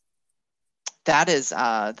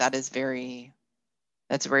very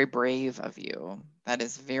brave of you. That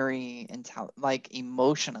is very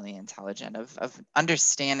emotionally intelligent of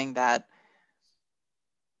understanding that,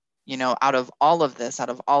 out of all of this, out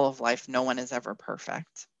of all of life, no one is ever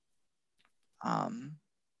perfect. And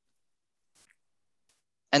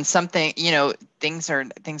something, things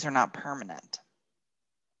are not permanent.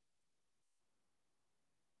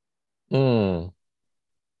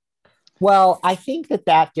 Well, I think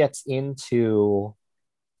that gets into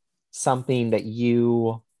something that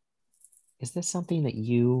is this something that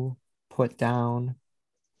you put down?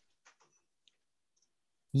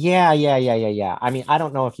 Yeah. I mean, I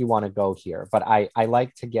don't know if you want to go here, but I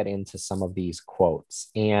like to get into some of these quotes.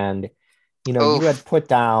 And, you had put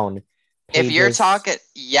down pages, if you're talking,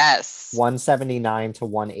 yes, 179 to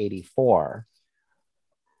 184.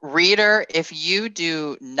 Reader, if you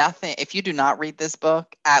do not read this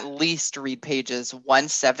book, at least read pages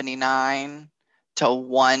 179 to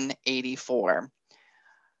 184.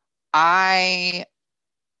 And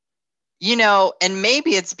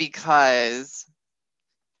maybe it's because,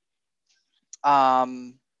 I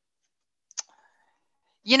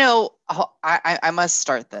must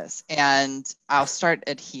start this, and I'll start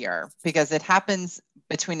it here because it happens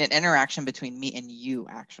between an interaction between me and you,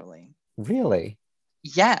 actually. Really?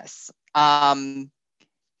 Yes. In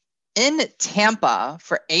Tampa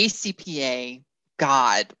for ACPA,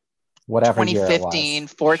 whatever 2015,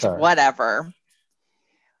 14, sure, whatever,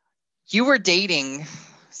 you were dating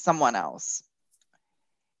someone else.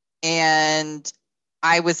 And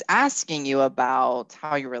I was asking you about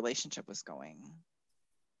how your relationship was going.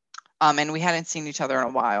 And we hadn't seen each other in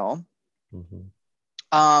a while.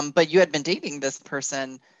 But you had been dating this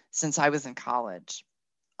person since I was in college,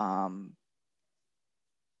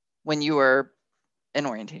 when you were in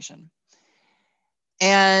orientation.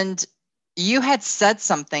 And you had said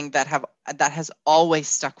something that has always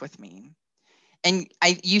stuck with me. And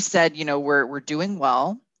you said, we're doing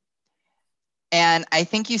well. And I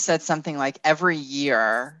think you said something like every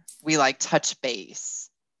year we like touch base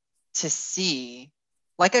to see,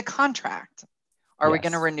 like a contract. Are we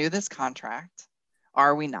going to renew this contract?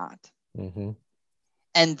 Are we not? Mm-hmm.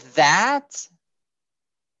 And that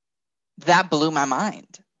blew my mind.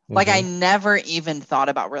 Mm-hmm. Like, I never even thought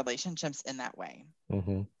about relationships in that way.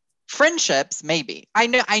 Mm-hmm. Friendships, maybe.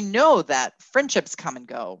 I know that friendships come and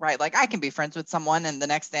go, right? Like, I can be friends with someone and the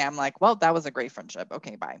next day I'm like, well, that was a great friendship.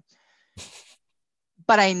 Okay, bye.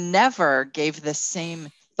 But I never gave the same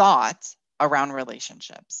thought around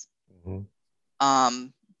relationships. Mm-hmm.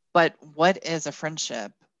 But what is a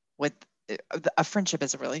friendship? A friendship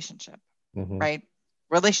is a relationship, mm-hmm. right?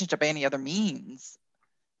 Relationship by any other means,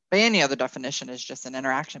 by any other definition, is just an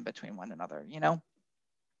interaction between one another, you know?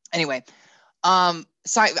 Anyway,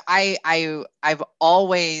 so I've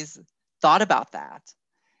always thought about that,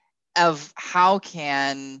 of how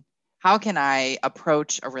can I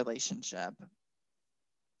approach a relationship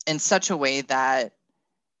in such a way that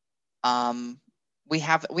we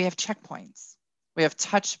have checkpoints, we have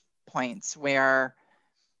touch points where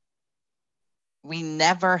we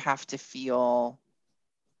never have to feel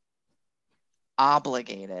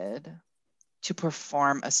obligated to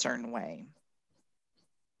perform a certain way.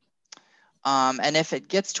 And if it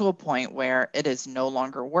gets to a point where it is no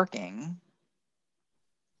longer working,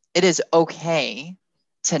 it is okay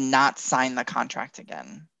to not sign the contract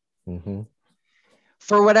again. Mm-hmm.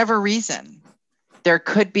 For whatever reason. There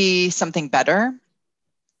could be something better.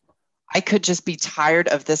 I could just be tired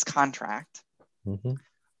of this contract.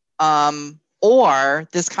 Mm-hmm. Or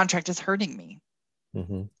this contract is hurting me.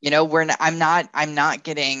 Mm-hmm. You know, I'm not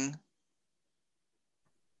getting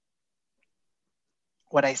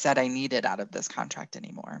what I said I needed out of this contract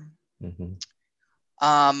anymore. Mm-hmm.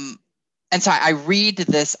 And so I read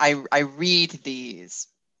this, I read these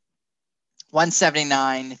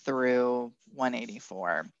 179 through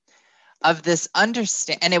 184 of this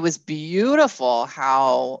understand, and it was beautiful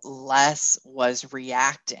how Les was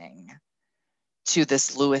reacting to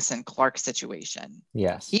this Lewis and Clark situation.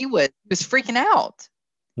 Yes. He was freaking out.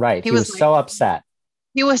 Right. He was like, so upset.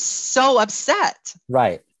 He was so upset.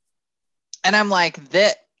 Right. And I'm like,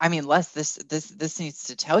 Les, this needs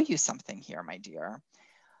to tell you something here, my dear.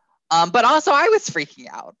 But also I was freaking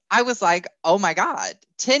out. I was like, oh my God,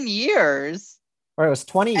 10 years. Or it was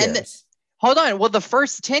 20 years. Hold on. Well, the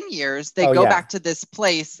first 10 years, they go back to this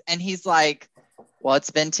place and he's like, well, it's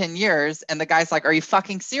been 10 years. And the guy's like, are you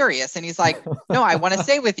fucking serious? And he's like, no, I want to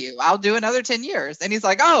stay with you. I'll do another 10 years. And he's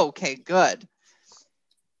like, oh, okay, good.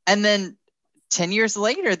 And then 10 years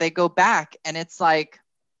later, they go back and it's like,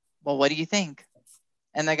 well, what do you think?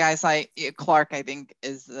 And the guy's like, Clark, I think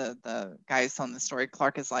is the guy who's telling the story.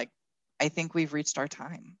 Clark is like, I think we've reached our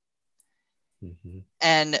time. Mm-hmm.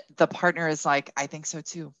 And the partner is like, I think so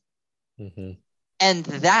too. Mm-hmm. And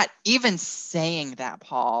that, even saying that,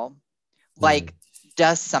 Paul, like,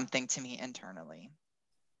 does something to me internally.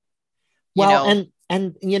 Well,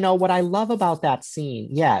 and you know what I love about that scene,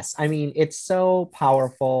 yes, I mean, it's so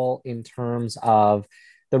powerful in terms of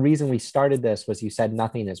the reason we started this was you said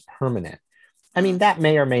nothing is permanent. I mean, that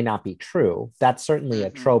may or may not be true. That's certainly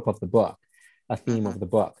a trope of the book, a theme of the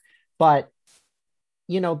book. But,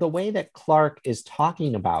 you know, the way that Clark is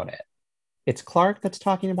talking about it, it's Clark that's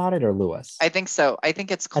talking about it, or Lewis? I think so. I think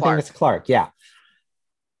it's Clark. I think it's Clark, yeah.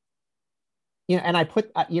 You know, and I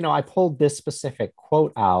I pulled this specific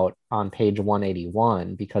quote out on page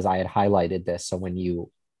 181 because I had highlighted this. So when you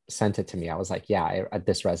sent it to me, I was like, yeah,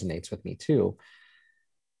 this resonates with me too.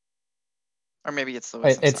 Or maybe it's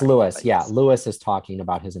Lewis. It's Lewis, yeah. Yes. Lewis is talking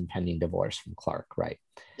about his impending divorce from Clark, right?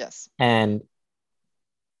 Yes. And,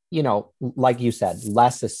 you know, like you said,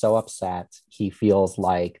 Les is so upset. He feels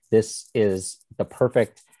like this is the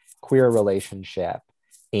perfect queer relationship.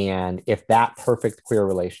 And if that perfect queer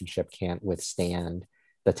relationship can't withstand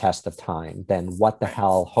the test of time, then what the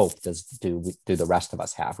hell hope do the rest of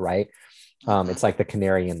us have, right? It's like the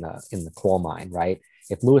canary in the coal mine, right?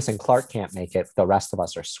 If Lewis and Clark can't make it, the rest of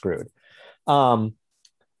us are screwed.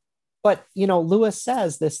 But, you know, Lewis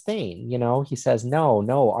says this thing, you know, he says,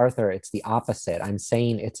 no, Arthur, it's the opposite. I'm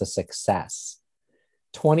saying it's a success.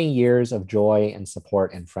 20 years of joy and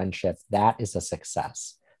support and friendship, that is a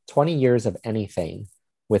success. 20 years of anything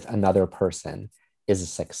with another person is a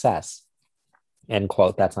success. End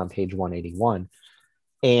quote. That's on page 181.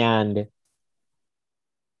 And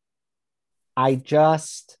I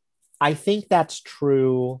think that's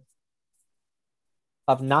true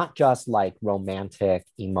of not just like romantic,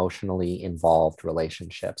 emotionally involved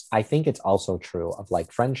relationships. I think it's also true of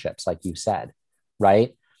like friendships, like you said,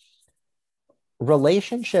 right?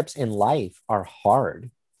 Relationships in life are hard.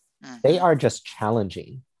 They are just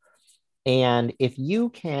challenging. And if you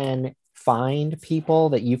can find people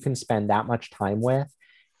that you can spend that much time with,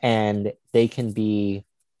 and they can be,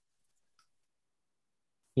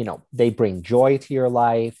 they bring joy to your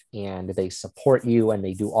life and they support you and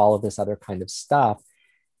they do all of this other kind of stuff.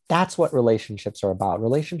 That's what relationships are about.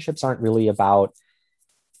 Relationships aren't really about,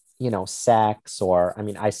 sex, or, I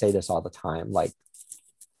mean, I say this all the time, like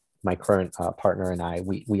my current partner and I,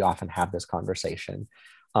 we often have this conversation.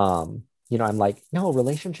 I'm like, no,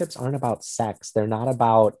 relationships aren't about sex. They're not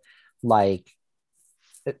about like,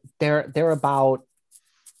 they're about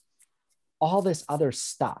all this other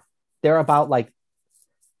stuff. They're about like,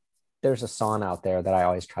 there's a song out there that I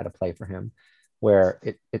always try to play for him where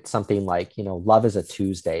it's something like, Love is a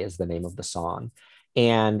Tuesday is the name of the song.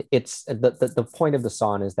 And it's the point of the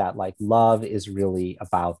song is that like love is really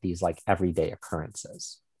about these like everyday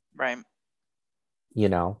occurrences. Right.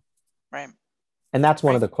 Right. And that's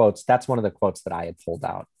one of the quotes. That's one of the quotes that I had pulled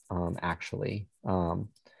out, actually.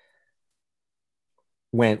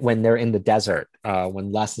 When they're in the desert,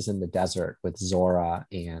 when Les is in the desert with Zora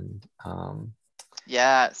and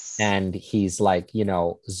yes. And he's like,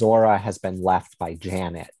 Zora has been left by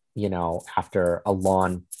Janet, after a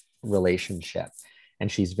long relationship,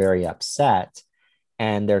 and she's very upset.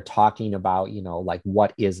 And they're talking about, like,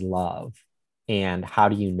 what is love? And how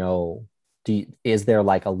do you know? Is there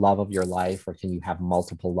like a love of your life, or can you have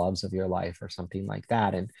multiple loves of your life or something like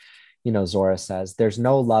that? And, Zora says, there's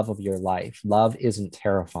no love of your life. Love isn't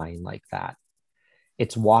terrifying like that.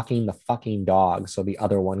 It's walking the fucking dog so the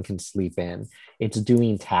other one can sleep in. It's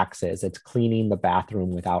doing taxes. It's cleaning the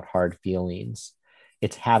bathroom without hard feelings.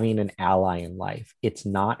 It's having an ally in life. It's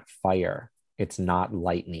not fire. It's not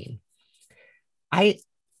lightning. I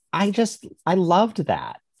loved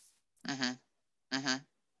that. Mm-hmm. Mm-hmm.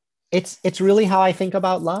 It's really how I think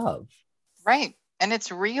about love. Right. And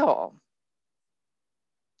it's real.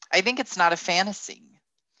 I think it's not a fantasy.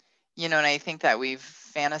 And I think that we've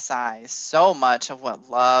fantasized so much of what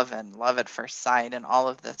love and love at first sight and all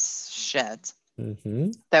of this shit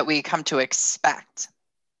that we come to expect.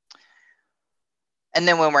 And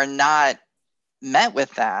then when we're not met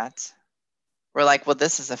with that, we're like, well,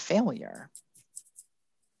 this is a failure.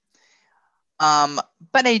 But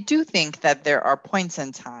I do think that there are points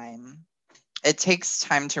in time, it takes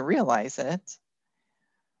time to realize it.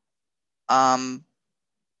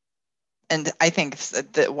 And I think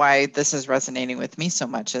that why this is resonating with me so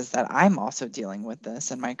much is that I'm also dealing with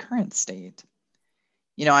this in my current state.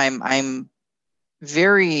 I'm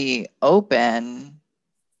very open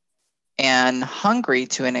and hungry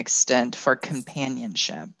to an extent for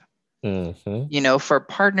companionship. For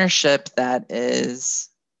partnership that is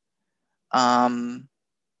beyond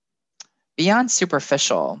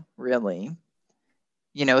superficial, really.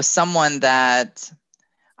 Someone that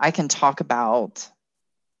I can talk about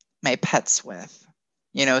my pets with,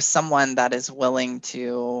 someone that is willing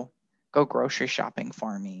to go grocery shopping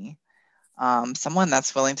for me, someone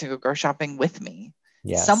that's willing to go grocery shopping with me,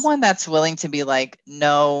 someone that's willing to be like,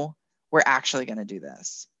 no, we're actually going to do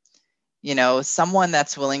this. Someone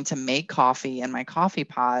that's willing to make coffee in my coffee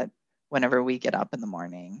pot whenever we get up in the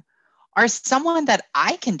morning, or someone that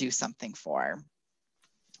I can do something for,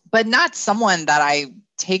 but not someone that I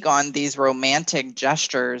take on these romantic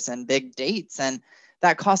gestures and big dates and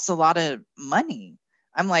that costs a lot of money.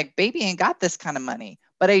 I'm like, baby, ain't got this kind of money,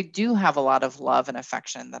 but I do have a lot of love and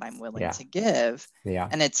affection that I'm willing to give,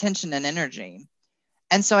 and attention and energy.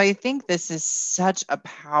 And so I think this is such a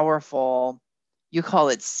powerful, you call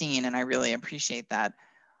it scene, and I really appreciate that,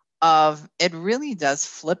 of it really does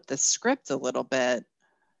flip the script a little bit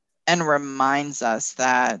and reminds us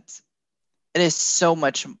that it is so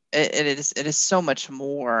much, it is so much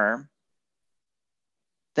more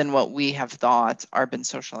than what we have thought or been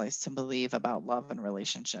socialized to believe about love and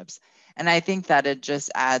relationships. And I think that it just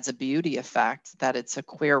adds a beauty effect that it's a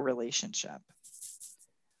queer relationship.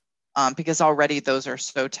 Because already those are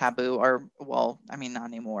so taboo, or, well, I mean, not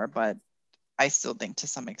anymore, but I still think to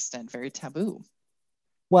some extent very taboo.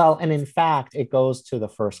 Well, and in fact, it goes to the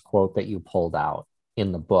first quote that you pulled out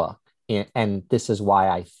in the book. And this is why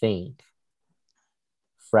I think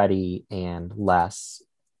Freddie and Les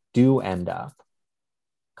do end up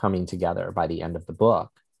coming together by the end of the book,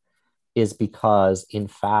 is because in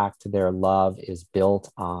fact their love is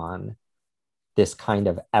built on this kind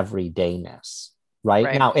of everydayness,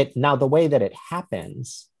 right? Now the way that it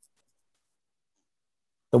happens,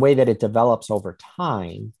 the way that it develops over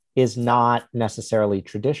time is not necessarily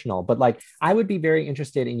traditional, but like I would be very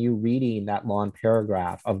interested in you reading that long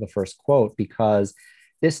paragraph of the first quote, because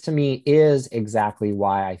this to me is exactly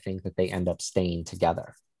why I think that they end up staying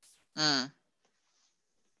together. Do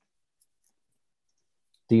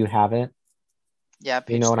you have it? Yeah, You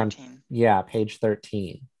page know what I'm, 13. yeah, page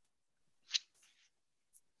 13.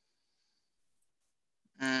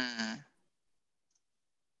 Mm.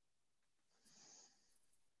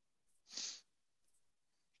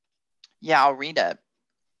 Yeah, I'll read it.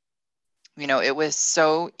 It was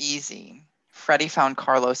so easy. Freddie found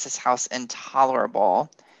Carlos's house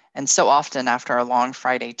intolerable, and so often after a long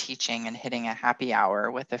Friday teaching and hitting a happy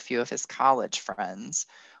hour with a few of his college friends,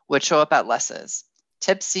 would show up at Les's,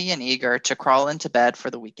 tipsy and eager to crawl into bed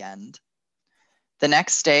for the weekend. The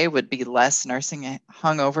next day would be Les nursing a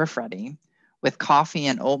hungover Freddie with coffee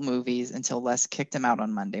and old movies until Les kicked him out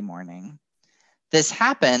on Monday morning. This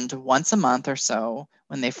happened once a month or so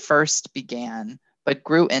when they first began, but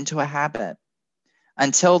grew into a habit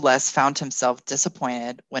until Les found himself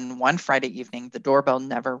disappointed when one Friday evening the doorbell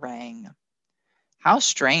never rang. How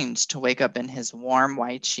strange to wake up in his warm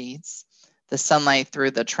white sheets, the sunlight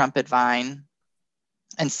through the trumpet vine,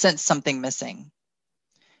 and sense something missing.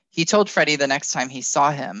 He told Freddie the next time he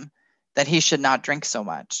saw him that he should not drink so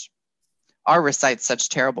much or recite such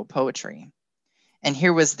terrible poetry. And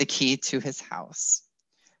here was the key to his house.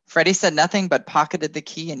 Freddie said nothing but pocketed the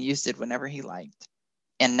key and used it whenever he liked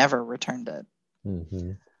and never returned it.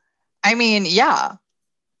 Mm-hmm. I mean, yeah,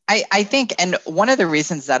 I think, and one of the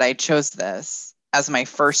reasons that I chose this as my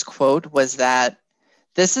first quote was that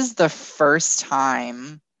this is the first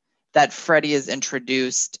time that Freddie is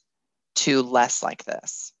introduced to Les like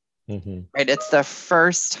this, Mm-hmm. right? It's the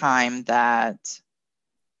first time that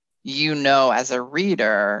as a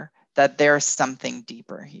reader that there's something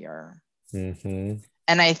deeper here. Mm-hmm.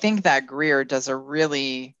 And I think that Greer does a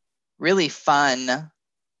really, really fun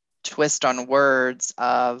twist on words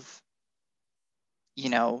of,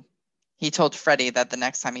 he told Freddie that the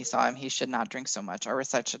next time he saw him, he should not drink so much or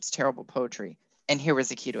recite such terrible poetry. And here was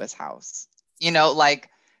the key to his house. Like,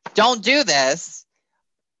 don't do this,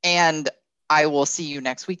 and I will see you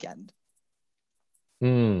next weekend.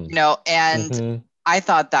 Mm. And Mm-hmm. I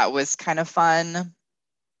thought that was kind of fun.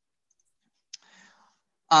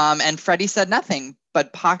 And Freddie said nothing,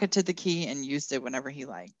 but pocketed the key and used it whenever he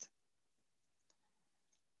liked.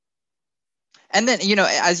 And then,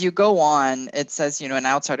 as you go on, it says, an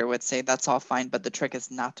outsider would say, that's all fine, but the trick is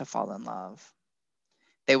not to fall in love.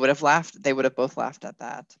 They would have laughed. They would have both laughed at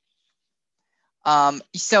that.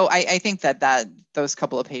 So I think that those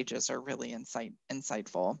couple of pages are really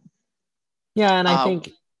insightful. Yeah, and I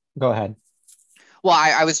think, go ahead. Well,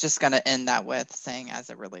 I was just going to end that with saying as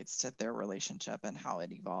it relates to their relationship and how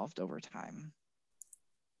it evolved over time.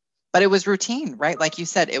 But it was routine, right? Like you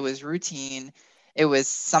said, it was routine. It was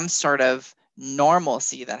some sort of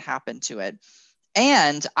normalcy that happened to it.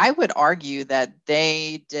 And I would argue that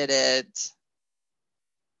they did it,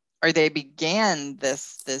 or they began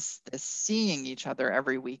this seeing each other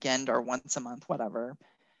every weekend or once a month, whatever,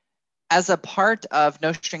 as a part of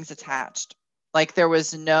No Strings Attached. Like there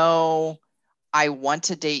was no, I want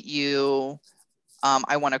to date you,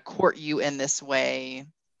 I want to court you in this way.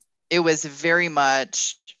 It was very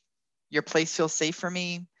much, your place feels safe for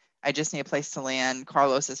me. I just need a place to land.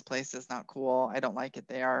 Carlos's place is not cool. I don't like it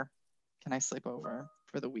there. Can I sleep over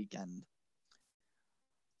for the weekend?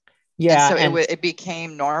 Yeah, And so and it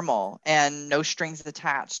became normal and no strings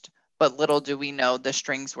attached. But little do we know the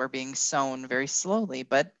strings were being sewn very slowly,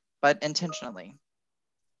 but intentionally.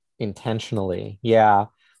 intentionally. Yeah.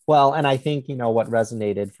 Well, and I think, what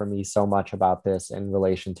resonated for me so much about this in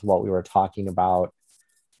relation to what we were talking about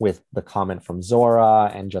with the comment from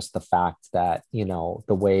Zora and just the fact that, the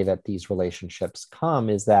way that these relationships come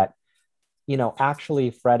is that,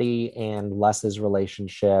 actually Freddie and Les's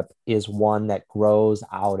relationship is one that grows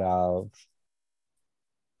out of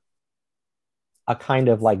a kind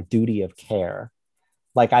of like duty of care.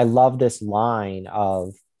 Like I love this line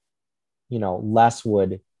of, Les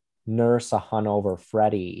would nurse a hungover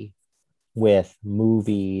Freddie with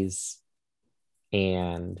movies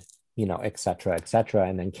and, et cetera, et cetera,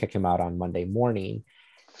 and then kick him out on Monday morning.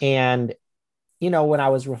 And, when I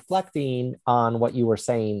was reflecting on what you were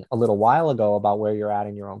saying a little while ago about where you're at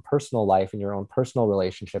in your own personal life and your own personal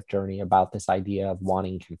relationship journey about this idea of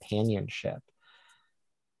wanting companionship,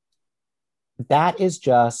 that is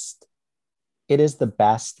just, it is the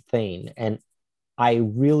best thing. And I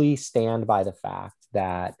really stand by the fact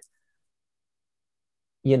that,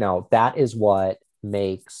 that is what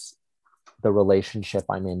makes the relationship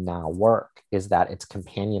I'm in now work, is that it's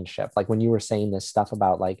companionship. Like when you were saying this stuff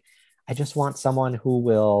about like, I just want someone who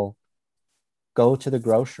will go to the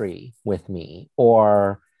grocery with me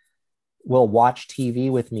or will watch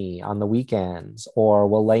TV with me on the weekends or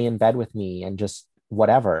will lay in bed with me and just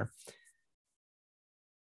whatever.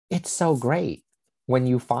 It's so great. when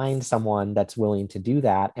you find someone that's willing to do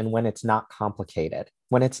that, and when it's not complicated,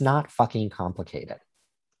 when it's not fucking complicated.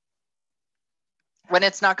 When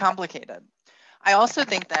it's not complicated. I also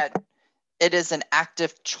think that it is an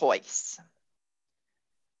active choice.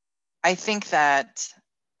 I think that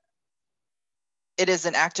it is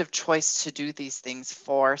an active choice to do these things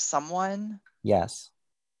for someone. Yes.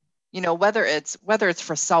 You know, whether it's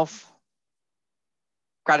for self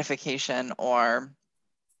gratification or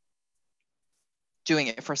doing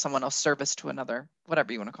it for someone else, service to another,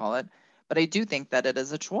 whatever you want to call it. But I do think that it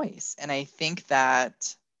is a choice. And I think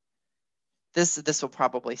that this will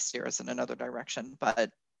probably steer us in another direction,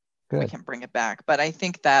 but we can bring it back. But I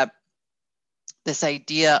think that this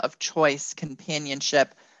idea of choice,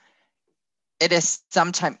 companionship, it is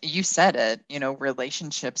sometimes, you said it, you know,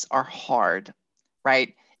 relationships are hard,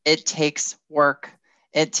 right? It takes work.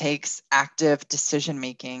 It takes active decision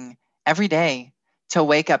making every day to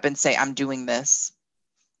wake up and say, I'm doing this.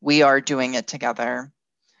 We are doing it together.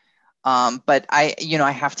 But I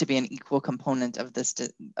have to be an equal component of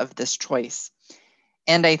this choice.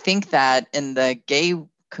 And I think that in the gay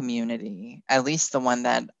community, at least the one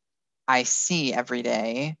that I see every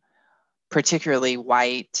day, particularly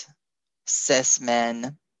white, cis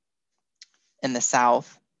men in the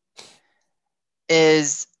South,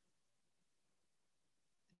 is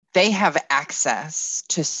they have access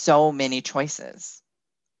to so many choices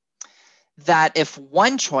that if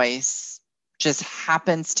one choice just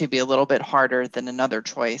happens to be a little bit harder than another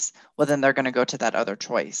choice, well, then they're going to go to that other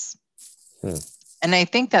choice. And I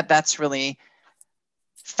think that that's really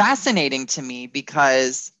fascinating to me,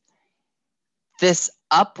 because this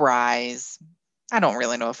uprise, I don't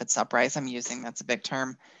really know if it's uprise, I'm using, that's a big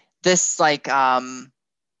term, this like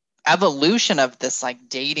evolution of this like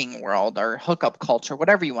dating world or hookup culture,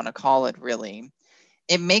 whatever you want to call it, really,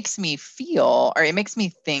 it makes me feel, or it makes me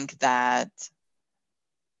think that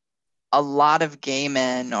a lot of gay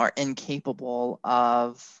men are incapable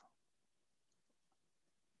of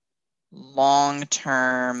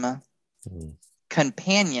long-term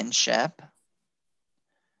companionship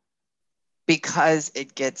because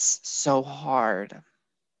it gets so hard.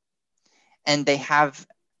 And they have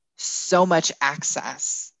so much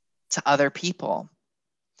access to other people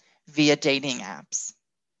via dating apps.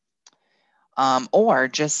 Or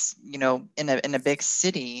just, you know, in a big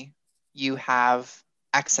city, you have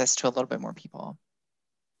access to a little bit more people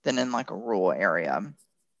than in like a rural area.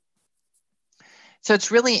 So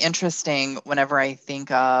it's really interesting whenever I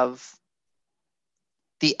think of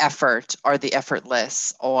the effort or the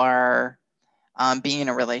effortless, or being in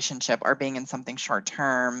a relationship or being in something short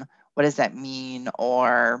term. What does that mean?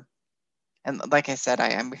 Or, and like I said,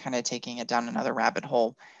 I'm kind of taking it down another rabbit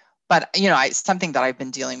hole. But, you know, something that I've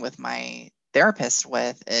been dealing with my therapist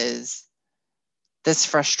with is this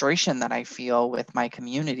frustration that I feel with my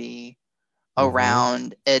community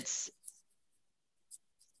around it's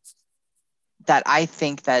that I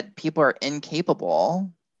think that people are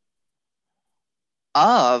incapable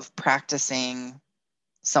of practicing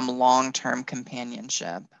some long-term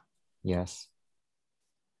companionship. Yes.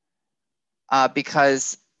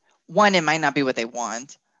 Because one, it might not be what they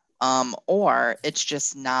want, or it's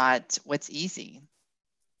just not what's easy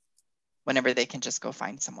whenever they can just go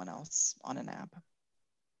find someone else on an app.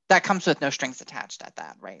 That comes with no strings attached at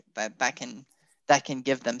that, right? That can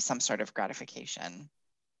give them some sort of gratification.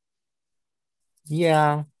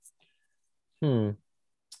 Yeah.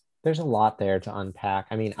 There's a lot there to unpack.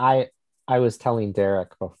 I mean, I was telling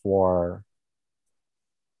Derek before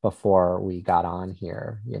we got on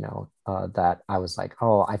here, you know, that I was like,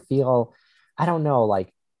 oh, I don't know,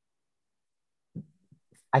 like,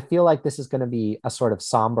 I feel like this is going to be a sort of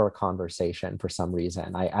somber conversation for some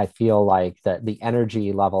reason. I feel like that the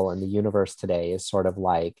energy level in the universe today is sort of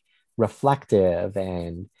like reflective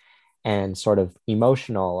and sort of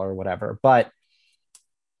emotional or whatever. But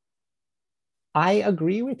I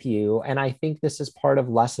agree with you. And I think this is part of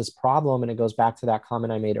Les's problem. And it goes back to that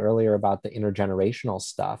comment I made earlier about the intergenerational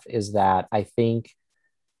stuff, is that I think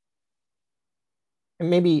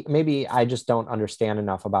maybe I just don't understand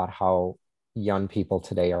enough about how young people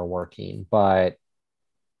today are working, but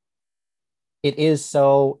it is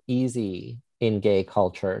so easy in gay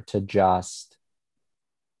culture to just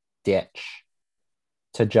ditch,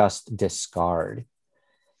 to just discard.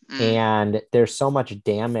 And there's so much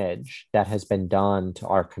damage that has been done to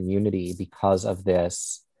our community because of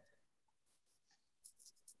this,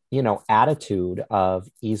 you know, attitude of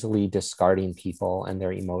easily discarding people and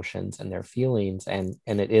their emotions and their feelings. And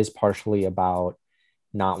it is partially about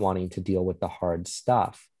not wanting to deal with the hard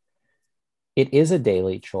stuff. It is a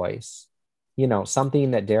daily choice, you know,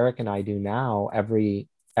 something that Derek and I do now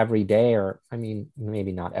every day, or I mean,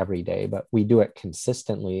 maybe not every day, but we do it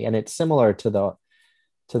consistently. And it's similar to the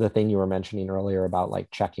thing you were mentioning earlier about like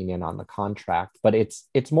checking in on the contract, but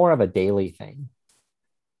it's more of a daily thing.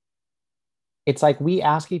 It's like we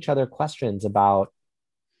ask each other questions about,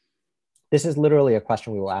 this is literally a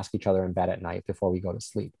question we will ask each other in bed at night before we go to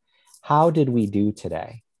sleep. How did we do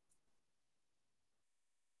today?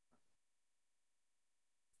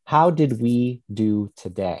 How did we do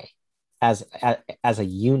today as a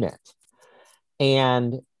unit?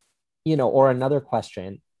 And or another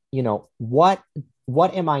question, what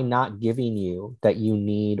am I not giving you that you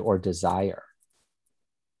need or desire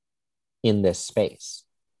in this space?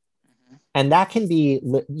 And that can be,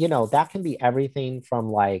 that can be everything from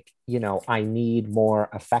like, I need more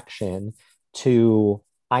affection to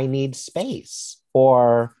I need space,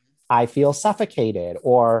 or I feel suffocated,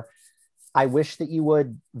 or I wish that you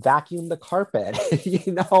would vacuum the carpet,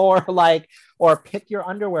 or like, or pick your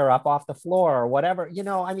underwear up off the floor or whatever,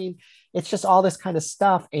 I mean, it's just all this kind of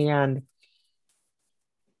stuff. And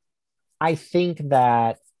I think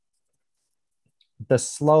that the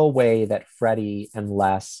slow way that Freddie and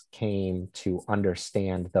Les came to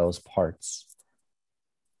understand those parts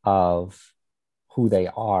of who they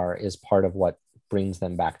are is part of what brings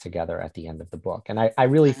them back together at the end of the book. And I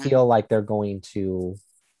really Mm-hmm. feel like they're going to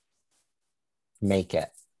make it.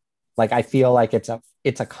 Like I feel like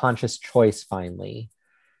it's a conscious choice finally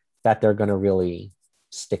that they're going to really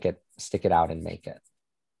stick it out and make it.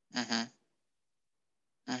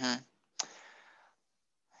 Mm-hmm. Mm-hmm.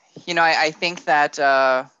 I think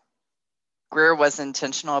that Greer was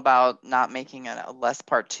intentional about not making a Les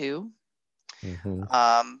part two. Mm-hmm.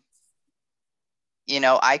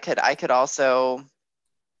 I could also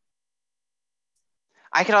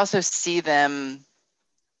see them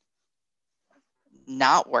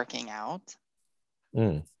not working out,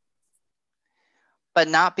 but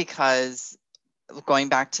not because, going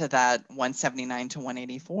back to that 179 to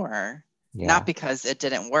 184, not because it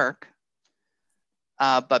didn't work,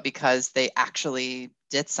 but because they actually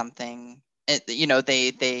did something. They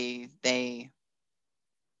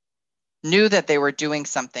knew that they were doing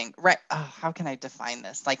something right. Oh, how can I define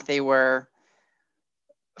this? Like they were,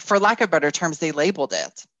 for lack of better terms, they labeled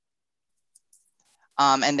it,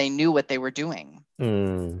 and they knew what they were doing.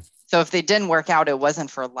 So if they didn't work out, it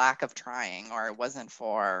wasn't for lack of trying, or it wasn't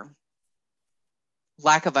for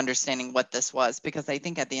lack of understanding what this was, because I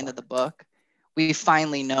think at the end of the book, we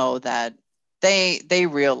finally know that they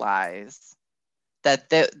realize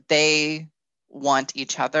that they want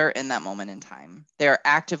each other in that moment in time. They're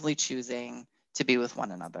actively choosing to be with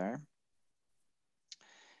one another.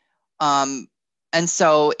 And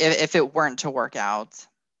so if it weren't to work out,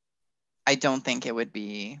 I don't think it would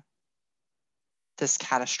be this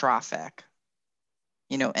catastrophic,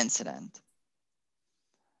 incident.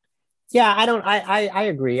 Yeah, I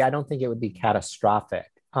agree. I don't think it would be catastrophic.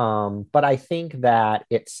 But I think that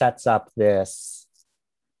it sets up this,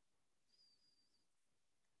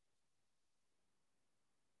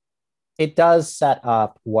 it does set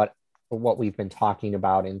up what we've been talking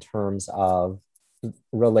about in terms of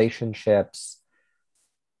relationships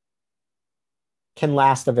can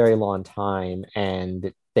last a very long time,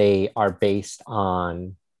 and they are based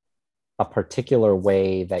on a particular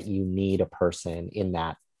way that you need a person in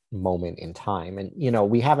that moment in time. And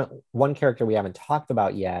one character we haven't talked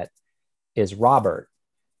about yet is Robert,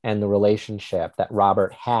 and the relationship that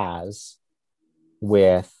Robert has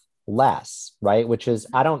with Les, right? Which is,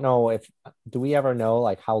 I don't know if, do we ever know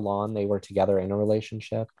like how long they were together in a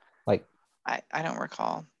relationship? Like, I don't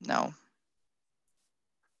recall. No.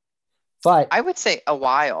 but I would say a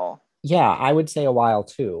while. yeah, I would say a while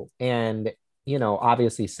too. And,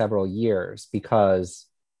 obviously several years, because,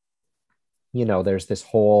 there's this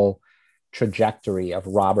whole trajectory of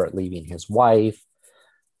Robert leaving his wife,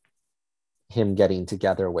 him getting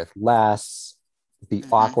together with Les, the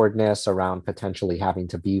awkwardness around potentially having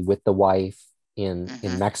to be with the wife in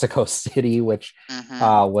Mexico City, which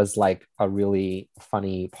was like a really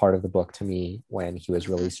funny part of the book to me, when he was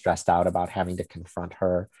really stressed out about having to confront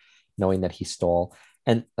her, knowing that he stole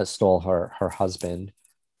her husband,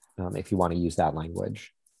 if you want to use that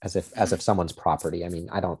language, as if someone's property. I mean,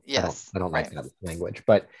 I don't Right. like that language,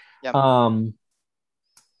 but Yep.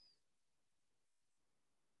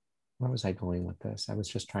 Where was I going with this? I was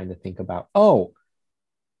just trying to think about,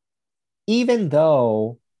 even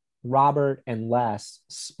though Robert and Les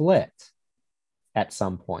split at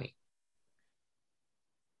some point,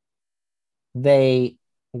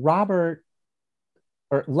 Robert,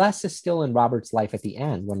 or Les is still in Robert's life at the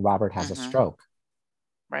end when Robert has a stroke.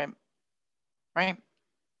 Right. Right.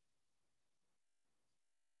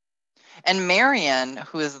 And Marion,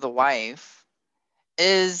 who is the wife,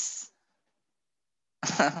 is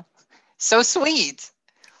so sweet.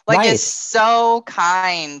 Like, is Right. so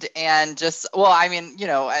kind and just, well, I mean,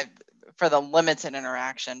 for the limited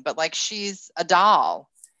interaction, but like she's a doll.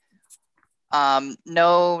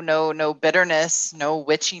 No bitterness, no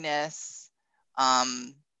witchiness.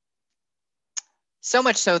 So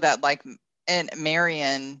much so that like, and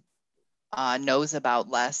Marion knows about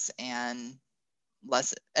Les and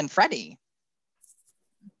Freddie.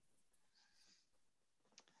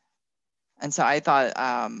 And so I thought,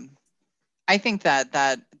 I think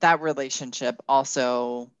that relationship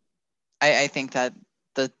also, I think that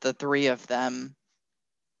the three of them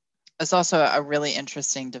is also a really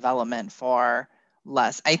interesting development for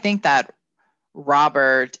Les. I think that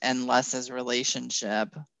Robert and Les's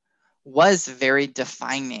relationship was very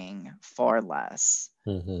defining for Les.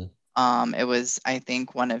 It was, I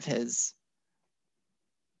think, one of his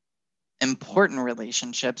important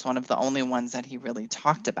relationships, one of the only ones that he really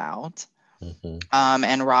talked about.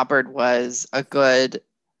 And Robert was a good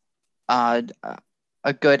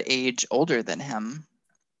age older than him,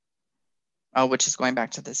 which is going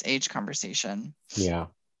back to this age conversation. Yeah.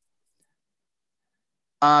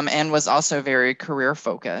 And was also very career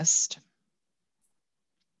focused.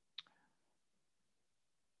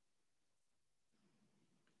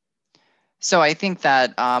 So I think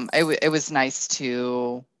that it was nice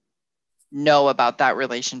to know about that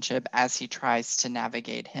relationship as he tries to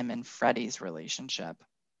navigate him and Freddie's relationship.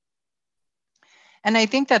 And I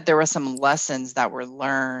think that there were some lessons that were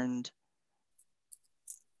learned.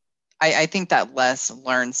 I think that Les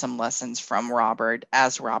learned some lessons from Robert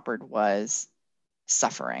as Robert was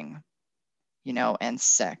suffering, and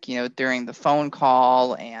sick, during the phone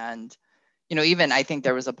call. And, even I think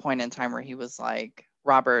there was a point in time where he was like,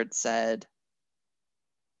 Robert said,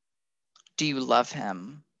 "Do you love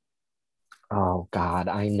him?" Oh God,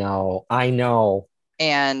 I know.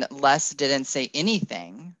 And Les didn't say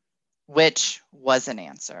anything, which was an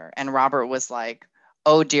answer. And Robert was like,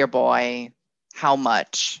 "Oh, dear boy, how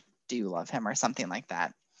much do you love him?" or something like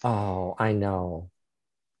that. Oh, I know.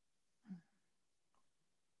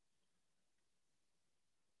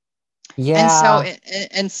 And so Yeah.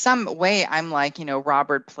 in some way, I'm like,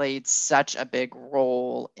 Robert played such a big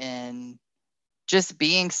role in just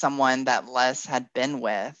being someone that Les had been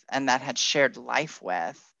with and that had shared life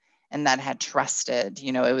with and that had trusted.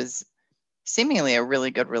 It was seemingly a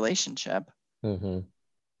really good relationship to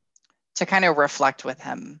kind of reflect with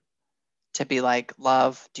him, to be like,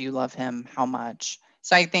 love, do you love him? How much?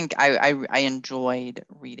 So I think I enjoyed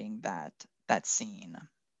reading that scene.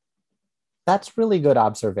 That's really good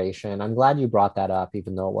observation. I'm glad you brought that up,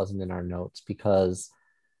 even though it wasn't in our notes, because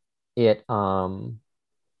it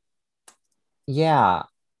yeah.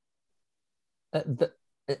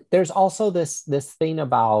 There's also this thing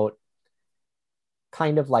about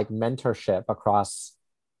kind of like mentorship across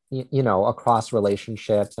across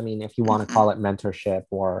relationships. I mean, if you want to call it mentorship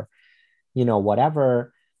or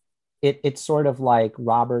whatever, it's sort of like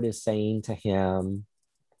Robert is saying to him,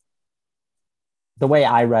 the way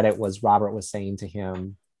I read it was Robert was saying to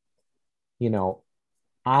him, you know,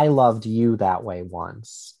 I loved you that way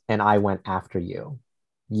once and I went after you.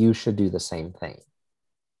 You should do the same thing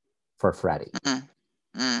for Freddie.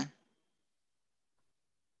 And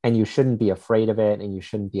you shouldn't be afraid of it and you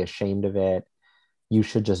shouldn't be ashamed of it. You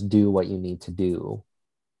should just do what you need to do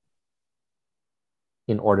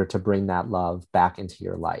in order to bring that love back into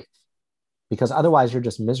your life. Because otherwise you're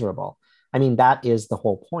just miserable. I mean, that is the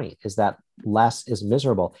whole point, is that Les is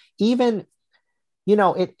miserable. Even,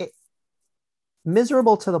 it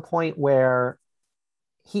miserable to the point where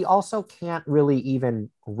he also can't really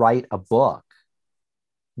even write a book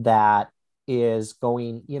that is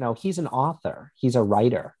going, he's an author, he's a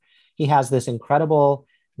writer. He has this incredible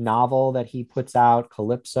novel that he puts out,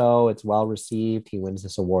 Calypso. It's well received. He wins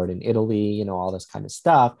this award in Italy, all this kind of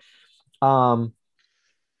stuff.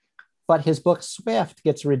 But his book Swift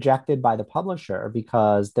gets rejected by the publisher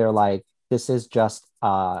because they're like, this is just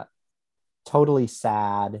a totally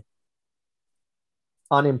sad,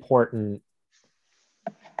 unimportant,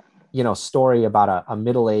 story about a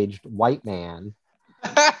middle-aged white man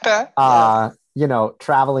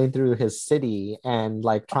traveling through his city and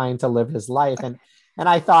like trying to live his life. And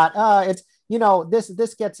I thought, it's,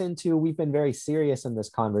 this gets into, we've been very serious in this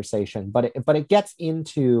conversation, but it gets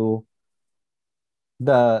into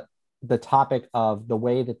the topic of the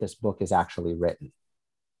way that this book is actually written.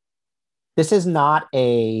 This is not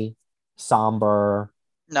a somber,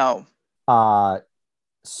 no,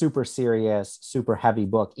 super serious, super heavy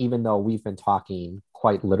book, even though we've been talking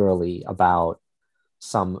quite literally about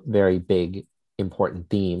some very big important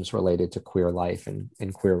themes related to queer life and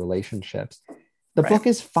queer relationships. The Right. book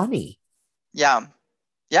is funny. Yeah.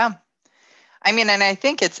 Yeah. I mean, and I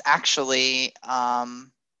think it's actually, if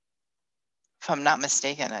I'm not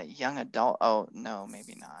mistaken, a young adult. Oh, no,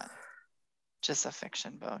 maybe not. Just a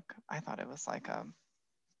fiction book. I thought it was like a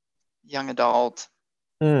young adult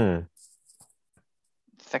Mm.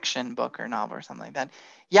 fiction book or novel or something like that.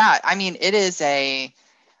 Yeah, I mean, it is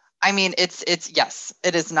it's yes,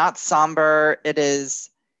 it is not somber. It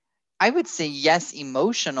is, I would say, yes,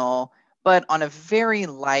 emotional, but on a very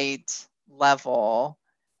light level.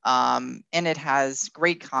 And it has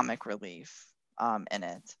great comic relief in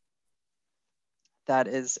it. That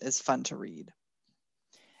is fun to read.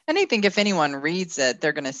 And I think if anyone reads it,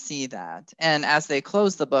 they're going to see that. And as they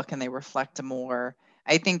close the book and they reflect more,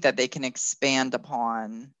 I think that they can expand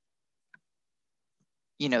upon,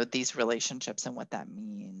 these relationships and what that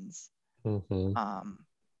means Mm-hmm.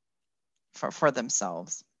 For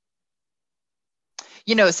themselves.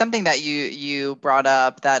 Something that you brought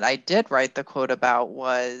up that I did write the quote about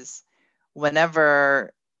was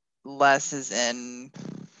whenever Les is in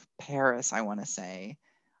Paris, I want to say,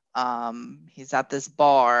 he's at this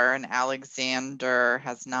bar and Alexander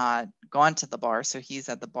has not gone to the bar, so he's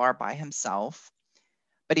at the bar by himself.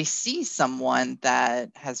 But he sees someone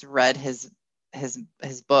that has read his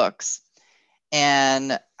books,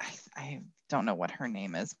 and I don't know what her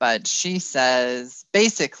name is, but she says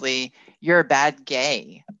basically, "You're a bad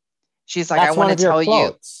gay." She's like, "I That's want one to of your tell you."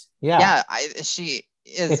 quotes. Yeah. Yeah, she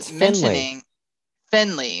is It's Finley. mentioning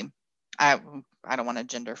Finley. I don't want to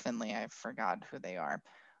gender Finley. I forgot who they are.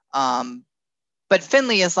 But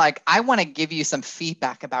Finley is like, "I want to give you some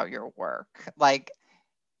feedback about your work. Like,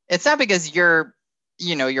 it's not because your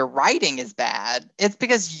writing is bad. It's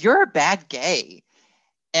because you're a bad gay."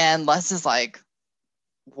 And Les is like,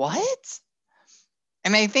 "What?" I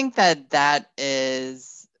mean, I think that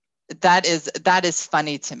is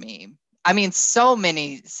funny to me. I mean,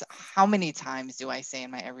 how many times do I say in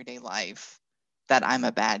my everyday life that I'm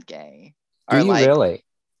a bad gay? Do Or you like, really?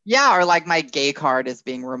 yeah, or like my gay card is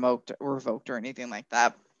being revoked or anything like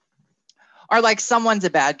that. Or like someone's a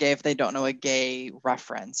bad gay if they don't know a gay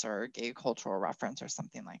reference or a gay cultural reference or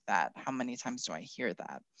something like that. How many times do I hear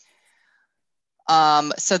that?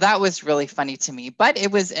 So that was really funny to me, but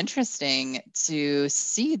it was interesting to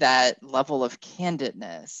see that level of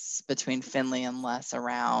candidness between Finley and Les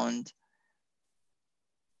around,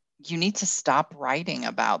 you need to stop writing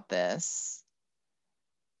about this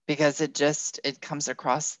because it comes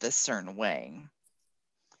across this certain way.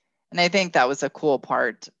 And I think that was a cool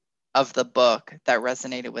part of the book that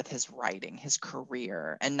resonated with his writing, his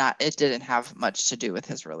career, and it didn't have much to do with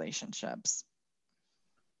his relationships.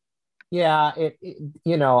 Yeah, I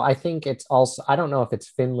think it's also, I don't know if it's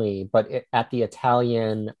Finley, but at the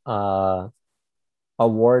Italian award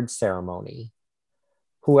ceremony,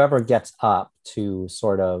 whoever gets up to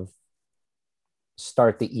sort of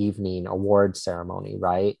start the evening award ceremony,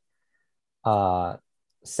 right? Uh,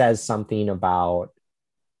 Says something about,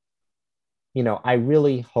 I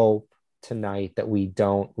really hope tonight that we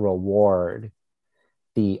don't reward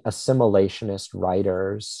the assimilationist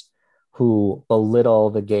writers who belittle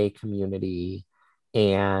the gay community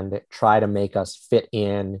and try to make us fit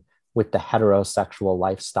in with the heterosexual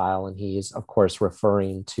lifestyle. And he's, of course,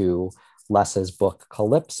 referring to Les's book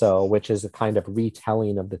Calypso, which is a kind of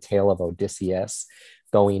retelling of the tale of Odysseus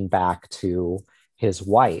going back to his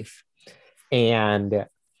wife. And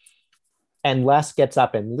Les gets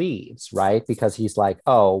up and leaves, right? Because he's like,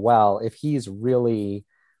 oh, well, if he's really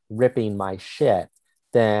ripping my shit,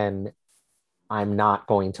 then I'm not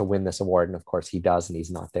going to win this award. And of course he does, and he's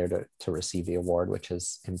not there to receive the award, which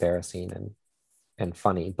is embarrassing and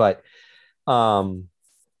funny. But I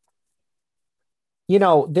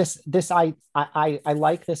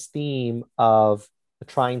like this theme of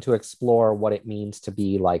trying to explore what it means to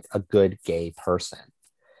be like a good gay person.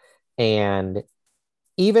 And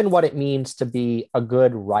even what it means to be a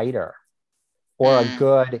good writer or a Mm,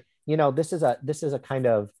 good, this is a kind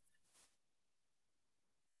of,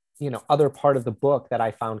 other part of the book that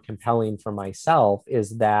I found compelling for myself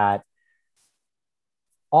is that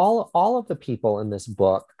all of the people in this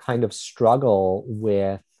book kind of struggle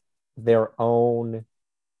with their own,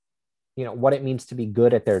 what it means to be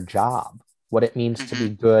good at their job, what it means to be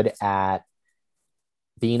mhm. good at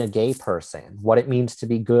being a gay person, what it means to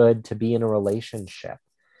be good to be in a relationship.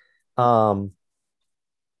 um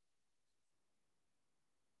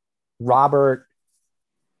Robert,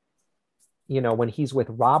 when he's with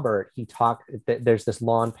Robert, there's this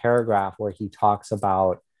long paragraph where he talks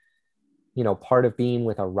about part of being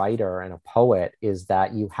with a writer and a poet is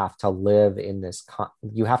that you have to live in this,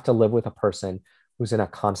 you have to live with a person who's in a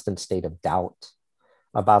constant state of doubt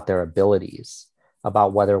about their abilities,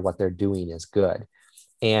 about whether what they're doing is good.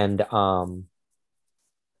 And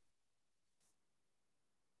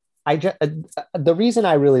I just the reason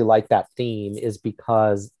I really like that theme is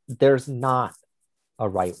because there's not a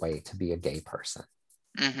right way to be a gay person.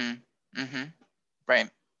 Mm-hmm. Mm-hmm. Right.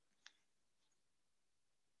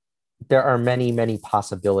 There are many, many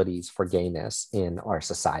possibilities for gayness in our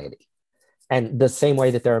society. And the same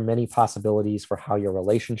way that there are many possibilities for how your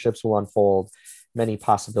relationships will unfold, many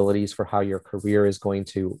possibilities for how your career is going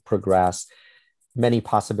to progress, many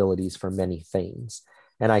possibilities for many things.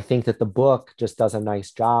 And I think that the book just does a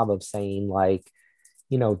nice job of saying, like,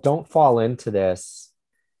 don't fall into this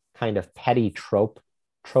kind of petty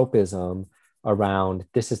tropism around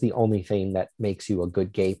this is the only thing that makes you a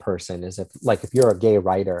good gay person, is if you're a gay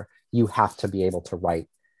writer, you have to be able to write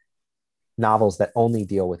novels that only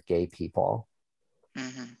deal with gay people.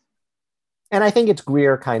 Mm-hmm. And I think it's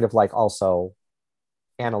Greer kind of like also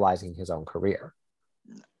analyzing his own career.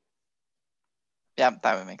 Yeah,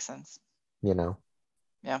 that would make sense.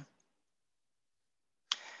 Yeah.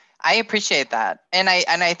 I appreciate that. And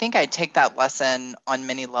I think I take that lesson on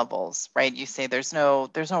many levels, right? You say there's no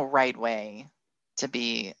right way to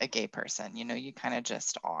be a gay person. You kind of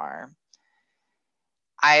just are.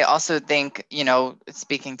 I also think,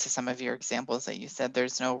 speaking to some of your examples that you said,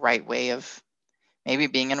 there's no right way of maybe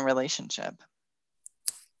being in a relationship.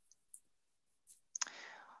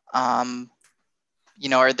 Or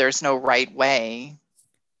there's no right way,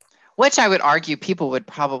 which I would argue people would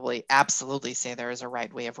probably absolutely say there is a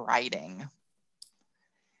right way of writing,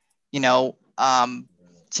 to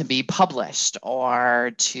be published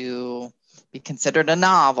or to be considered a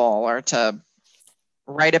novel or to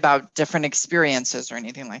write about different experiences or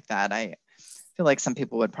anything like that. I feel like some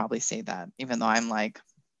people would probably say that, even though I'm like,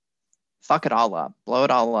 fuck it all up, blow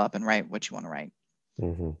it all up and write what you want to write.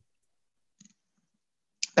 Mm-hmm.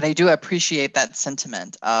 But I do appreciate that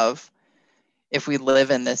sentiment of, if we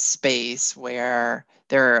live in this space where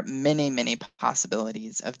there are many, many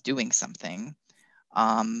possibilities of doing something,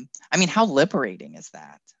 how liberating is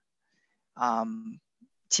that?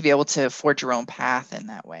 To be able to forge your own path in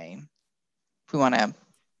that way. If we want to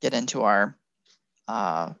get into our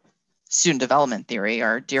student development theory,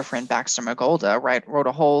 our dear friend Baxter Magolda wrote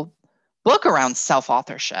a whole book around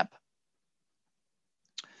self-authorship.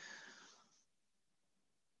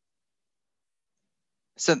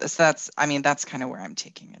 So that's kind of where I'm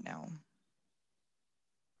taking it now.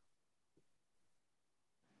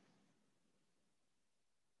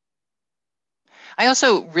 I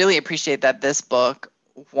also really appreciate that this book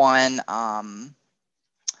won.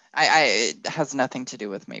 It has nothing to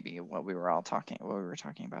do with maybe what we were talking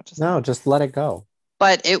about just now. No, just let it go.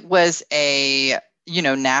 But it was a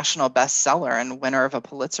national bestseller and winner of a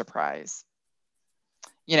Pulitzer Prize.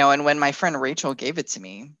 And when my friend Rachel gave it to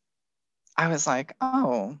me, I was like,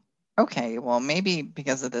 oh, okay, well, maybe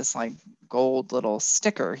because of this like gold little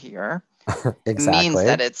sticker here, Exactly. It means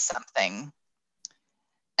that it's something.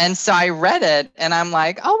 And so I read it and I'm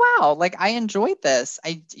like, oh, wow, like I enjoyed this.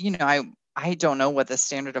 I don't know what the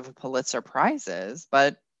standard of a Pulitzer Prize is,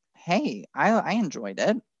 but hey, I enjoyed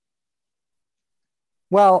it.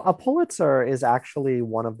 Well, a Pulitzer is actually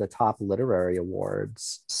one of the top literary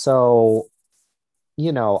awards. So,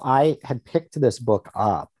 I had picked this book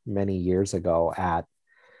up many years ago at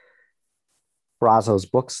Brazos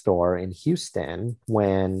bookstore in Houston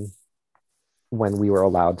when we were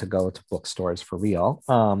allowed to go to bookstores for real,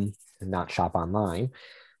 and not shop online.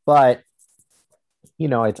 But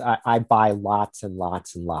I buy lots and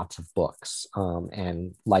lots and lots of books.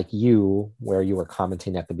 And like you, where you were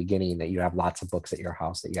commenting at the beginning that you have lots of books at your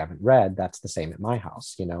house that you haven't read, that's the same at my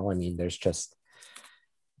house. There's just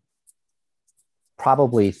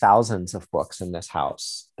probably thousands of books in this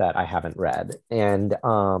house that I haven't read. And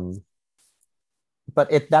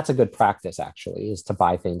but that's a good practice, actually, is to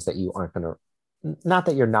buy things that you aren't going to, not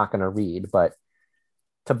that you're not going to read, but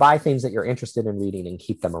to buy things that you're interested in reading and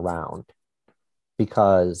keep them around,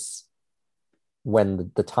 because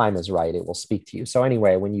when the time is right, it will speak to you. So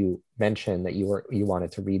anyway, when you mentioned that you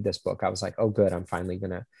wanted to read this book, I was like, oh, good, I'm finally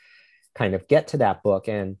going to kind of get to that book.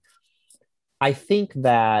 And I think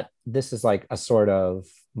that this is like a sort of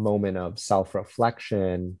moment of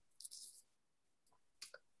self-reflection.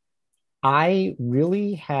 I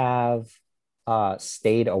really have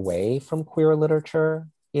stayed away from queer literature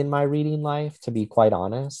in my reading life, to be quite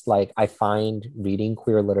honest. Like, I find reading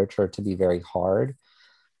queer literature to be very hard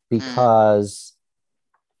because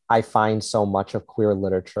I find so much of queer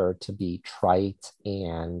literature to be trite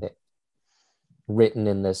and written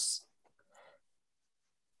in this,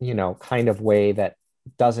 kind of way that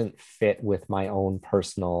doesn't fit with my own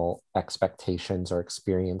personal expectations or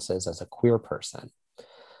experiences as a queer person.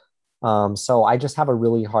 So I just have a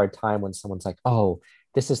really hard time when someone's like, oh,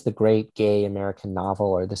 this is the great gay American novel,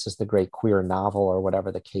 or this is the great queer novel, or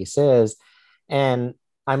whatever the case is. And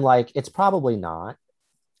I'm like, it's probably not.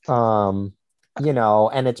 Um,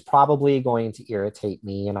 and it's probably going to irritate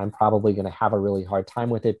me, and I'm probably going to have a really hard time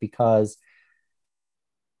with it because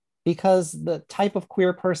the type of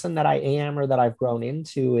queer person that I am or that I've grown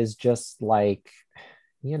into is just like,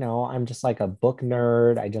 I'm just like a book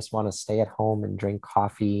nerd. I just want to stay at home and drink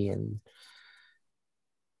coffee and,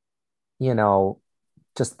 you know,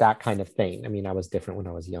 just that kind of thing. I mean, I was different when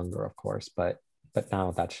I was younger, of course, but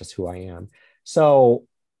now that's just who I am. So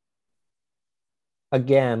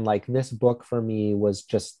again, like this book for me was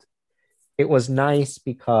just, it was nice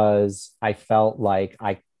because I felt like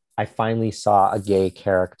I finally saw a gay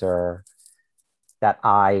character that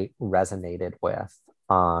I resonated with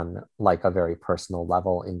on like a very personal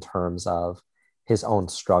level in terms of his own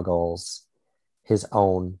struggles, his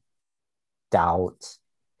own doubt,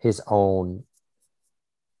 his own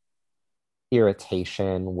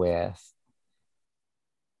irritation with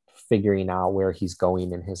figuring out where he's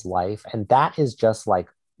going in his life. And that is just like,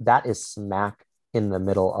 that is smack in the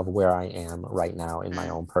middle of where I am right now in my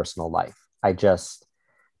Mm. own personal life. I just,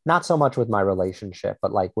 not so much with my relationship,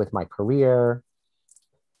 but like with my career,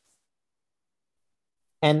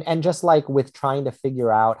 and just like with trying to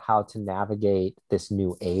figure out how to navigate this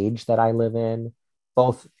new age that I live in,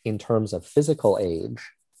 both in terms of physical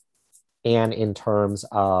age and in terms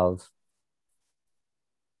of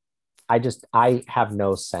I have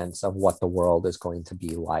no sense of what the world is going to be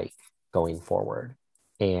like going forward.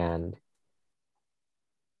 And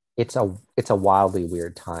it's a wildly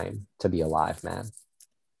weird time to be alive, man.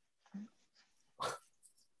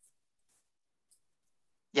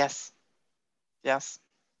 Yes. Yes.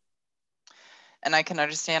 And I can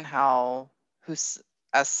understand how, who's,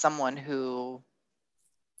 as someone who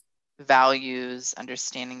values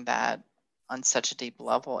understanding that on such a deep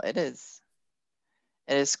level, it is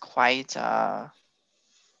quite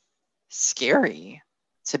scary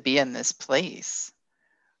to be in this place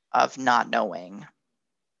of not knowing,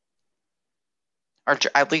 or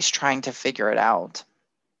at least trying to figure it out.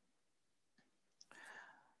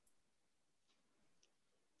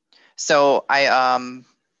 So I'm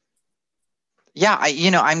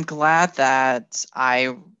glad that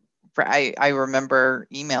I remember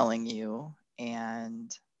emailing you,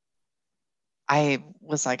 and I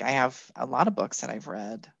was like, I have a lot of books that I've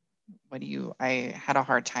read. I had a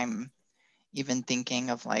hard time even thinking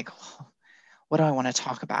of like, what do I want to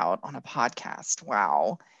talk about on a podcast?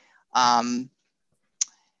 Wow. And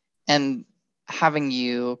having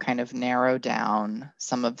you kind of narrow down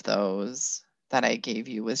some of those that I gave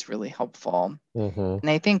you was really helpful. Mm-hmm. And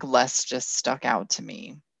I think less just stuck out to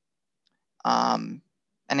me. And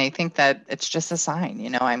I think that it's just a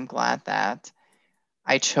sign. I'm glad that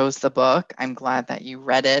I chose the book. I'm glad that you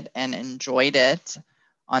read it and enjoyed it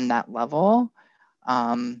on that level.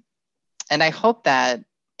 And I hope that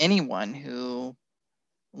anyone who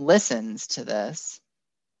listens to this,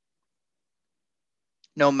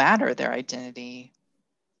 no matter their identity,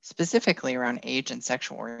 specifically around age and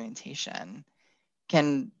sexual orientation,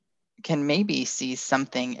 can maybe see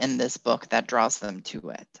something in this book that draws them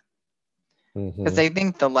to it. Because Mm-hmm. I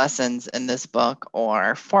think the lessons in this book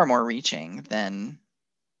are far more reaching than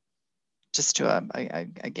just to a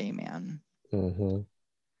gay man. Mm-hmm.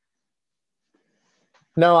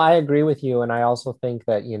 No, I agree with you. And I also think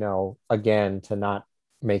that, again, to not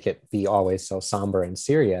make it be always so somber and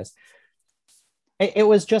serious, it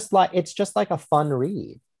was just like, it's just like a fun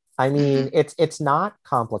read. I mean, Mm-hmm. it's not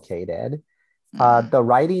complicated. Mm-hmm. The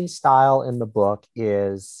writing style in the book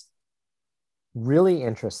is really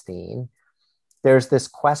interesting. There's this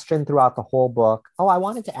question throughout the whole book. Oh, I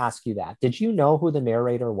wanted to ask you that. Did you know who the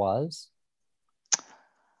narrator was?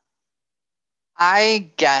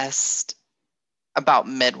 I guessed about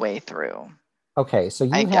midway through. Okay, so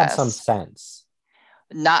I you had some guessed. sense.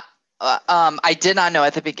 Not I did not know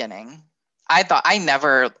at the beginning. I thought I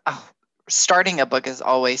never starting a book is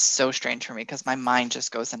always so strange for me because my mind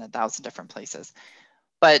just goes in 1,000 different places.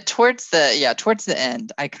 But towards the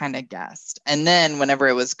end, I kind of guessed. And then whenever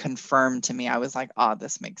it was confirmed to me, I was like, oh,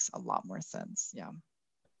 this makes a lot more sense. Yeah.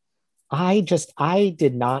 I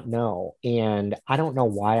did not know. And I don't know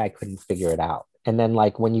why I couldn't figure it out. And then,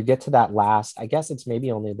 like, when you get to that last, I guess it's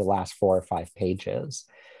maybe only the last 4 or 5 pages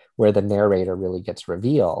where the narrator really gets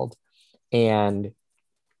revealed. And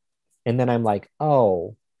and then I'm like,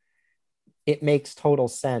 oh, it makes total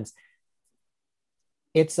sense.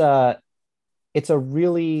 it's a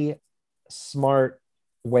really smart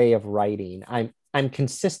way of writing. I'm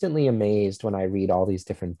consistently amazed when I read all these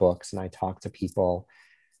different books and I talk to people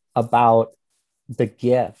about the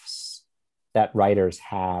gifts that writers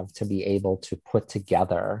have to be able to put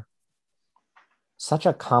together such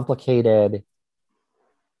a complicated.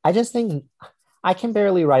 I just think I can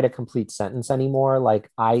barely write a complete sentence anymore.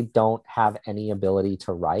 Like I don't have any ability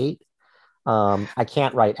to write. I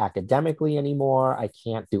can't write academically anymore. I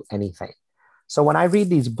can't do anything. So when I read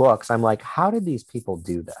these books, I'm like, how did these people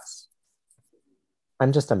do this?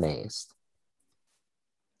 I'm just amazed.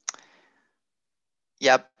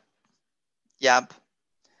 Yep. Yep.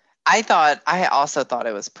 I also thought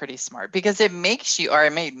it was pretty smart because it makes you, or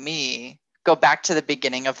it made me go back to the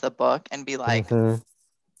beginning of the book and be like, Mhm.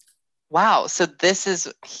 wow, so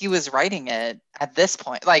he was writing it at this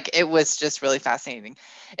point. Like it was just really fascinating.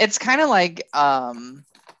 It's kind of like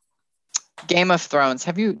Game of Thrones.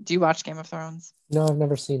 Do you watch Game of Thrones? No, I've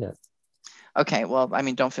never seen it. Okay, well, I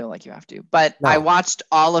mean, don't feel like you have to. But I No. watched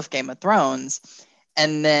all of Game of Thrones,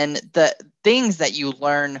 and then the things that you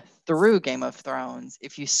learn through Game of Thrones,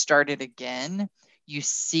 if you start it again, you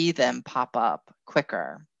see them pop up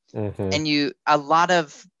quicker. Mhm. And a lot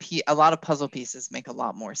of puzzle pieces make a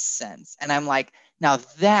lot more sense. And I'm like, now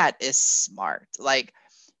that is smart. Like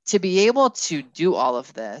to be able to do all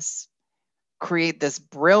of this, create this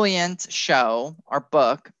brilliant show or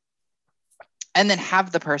book, and then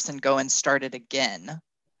have the person go and start it again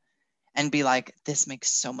and be like, this makes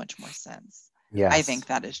so much more sense. I Yes. think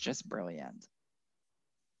that is just brilliant.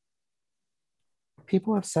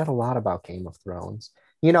 People have said a lot about Game of Thrones.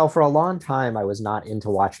 You know, for a long time, I was not into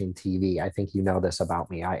watching TV. I think you know this about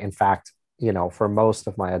me. In fact, you know, for most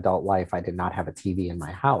of my adult life, I did not have a TV in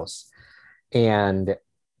my house. And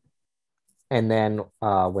then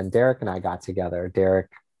when Derek and I got together,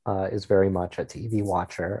 Derek is very much a TV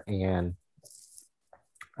watcher, and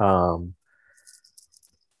um,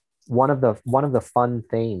 one of the fun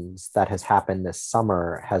things that has happened this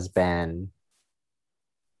summer has been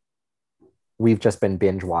we've just been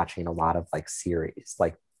binge watching a lot of like series,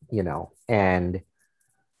 like and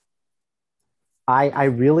I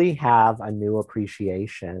really have a new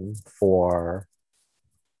appreciation for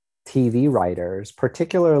TV writers,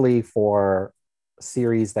 particularly for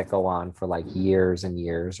series that go on for like years and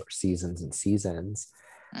years or seasons and seasons,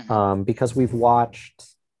 Mm-hmm. because we've watched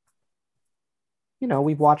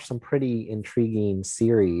some pretty intriguing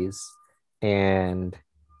series, and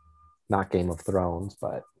not Game of Thrones,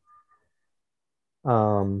 but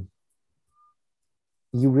um,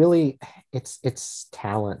 you really, it's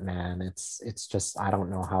talent, man. It's just I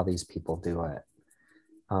don't know how these people do it,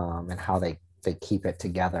 and how they keep it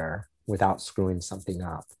together without screwing something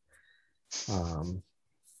up. Um,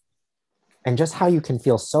 and just how you can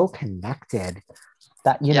feel so connected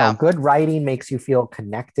that Yeah. good writing makes you feel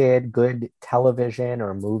connected, good television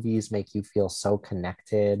or movies make you feel so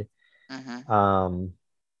connected. Mm-hmm. um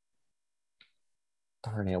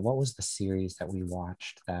Darn it, what was the series that we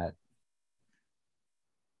watched that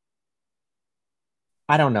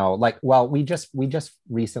I don't know, like, well, we just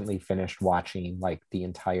recently finished watching like the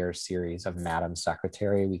entire series of Madam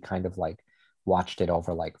Secretary. We kind of like watched it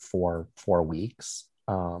over like four weeks.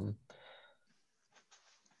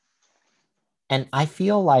 And I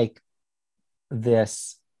feel like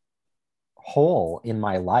this hole in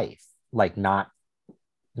my life, like not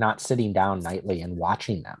sitting down nightly and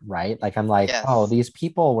watching them, right? Like I'm like, oh, Yes. these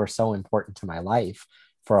people were so important to my life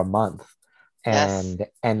for a month. Yes.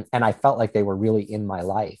 And I felt like they were really in my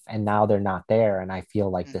life, and now they're not there, and I feel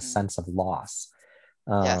like this Mm-hmm. sense of loss.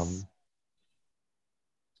 Yes. um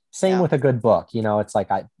Same Yeah. with a good book. It's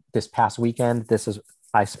like I this past weekend,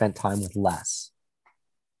 I spent time with Les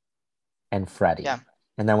and Yeah. Freddie,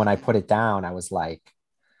 and then when I Mm-hmm. put it down, I was like,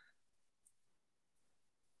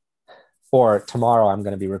 or tomorrow I'm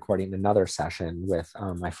going to be recording another session with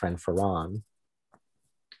my friend Farhan,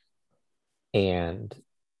 and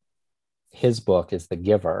his book is The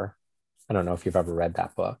Giver. I don't know if you've ever read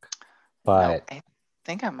that book, Nope. but I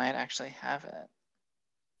think I might actually have it.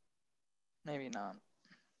 Maybe not.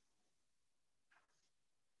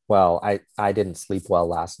 well, I didn't sleep well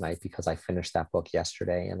last night because I finished that book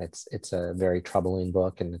yesterday, and it's a very troubling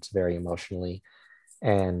book, and it's very emotionally,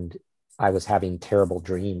 and I was having terrible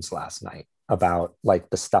dreams last night about like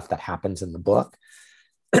the stuff that happens in the book.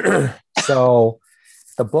 So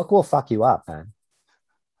the book will fuck you up, man.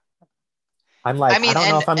 I'm I like, I mean, don't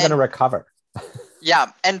know and if I'm going to and recover.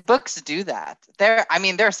 yeah, and books do that. There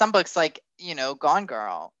are some books like, Gone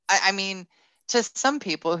Girl. I mean, to some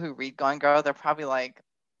people who read Gone Girl, they're probably like,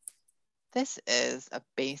 this is a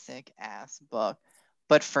basic ass book.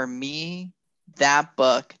 But for me, that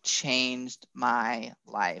book changed my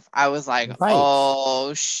life. I was like, Right.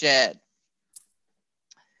 oh shit.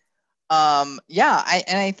 Yeah,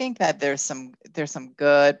 I think that there's some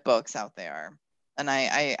good books out there, and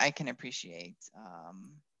I can appreciate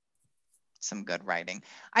some good writing.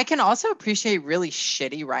 I can also appreciate really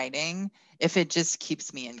shitty writing if it just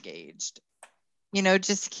keeps me engaged.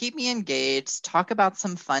 Just keep me engaged, talk about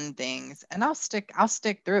some fun things, and I'll stick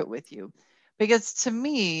through it with you. Because to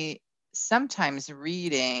me, sometimes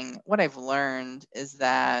reading, what I've learned is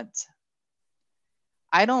that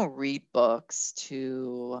I don't read books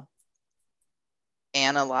to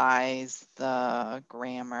analyze the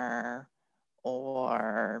grammar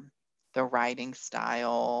or the writing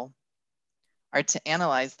style, or to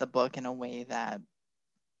analyze the book in a way that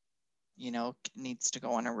needs to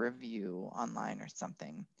go on a review online or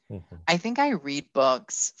something. Mm-hmm. I think I read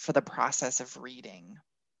books for the process of reading,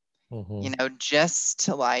 Mm-hmm. just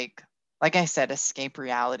to like I said, escape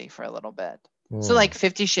reality for a little bit. So Mm. like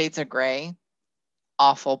 50 Shades of Grey,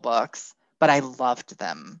 awful books, but I loved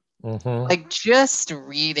them. Mm-hmm. Like just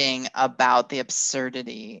reading about the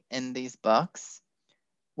absurdity in these books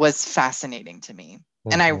was fascinating to me.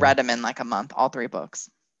 And I Mm-hmm. read them in like a month, all 3 books.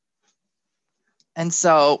 And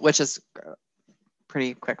so, which is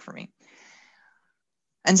pretty quick for me.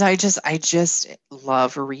 And so I just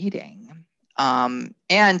love reading.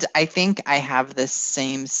 And I think I have this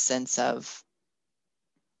same sense of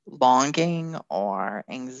longing or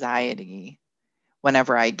anxiety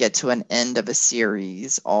whenever I get to an end of a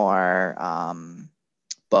series or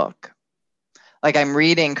book. Like I'm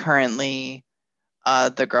reading currently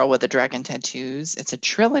The Girl with the Dragon Tattoos. It's a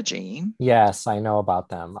trilogy. Yes, I know about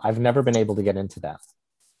them. I've never been able to get into them.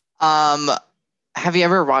 Um, have you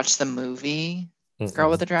ever watched the movie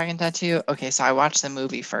Girl with Mm-mm. the Dragon Tattoo? Okay, so I watched the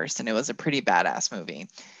movie first, and it was a pretty badass movie.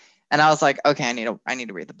 And I was like, okay, I need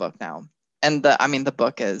to read the book now. And the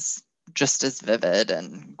book is just as vivid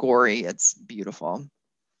and gory. It's beautiful.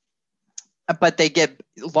 But they get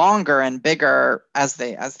longer and bigger as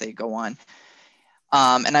they go on.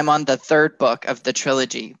 And I'm on the 3rd book of the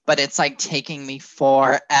trilogy, but it's like taking me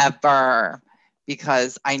forever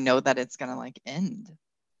because I know that it's gonna like end,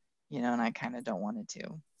 and I kind of don't want it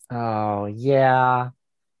to. Oh, yeah.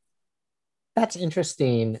 That's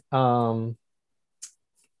interesting. Hmm.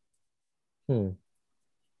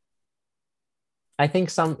 I think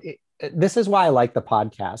this is why I like the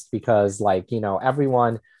podcast because like,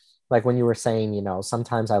 everyone like when you were saying,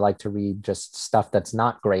 sometimes I like to read just stuff that's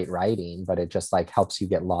not great writing, but it just like helps you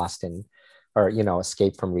get lost in or,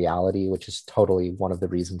 escape from reality, which is totally one of the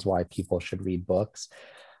reasons why people should read books.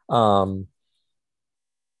 Um,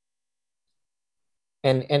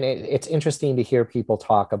 and it's interesting to hear people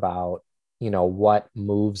talk about what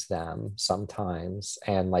moves them sometimes,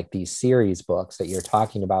 and like these series books that you're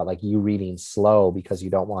talking about, like you reading slow because you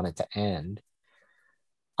don't want it to end.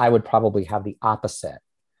 I would probably have the opposite.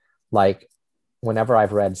 Like whenever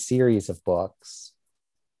I've read series of books,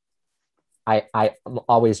 I'm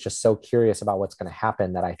always just so curious about what's going to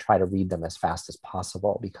happen that I try to read them as fast as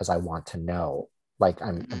possible because I want to know. Like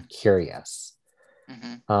I'm Mm-hmm. curious.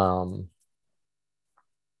 Mm-hmm. um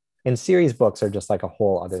and series books are just like a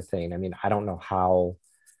whole other thing. I mean, I don't know how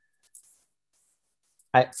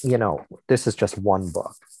this is just one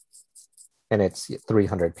book and it's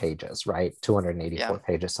 300 pages, right? Yeah, 284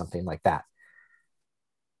 pages, something like that.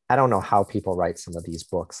 I don't know how people write some of these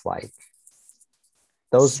books, like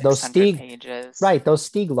those 600 Stieg, pages. right? Those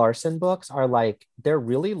Stieg Larsson books are like they're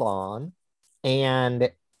really long,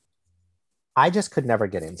 and I just could never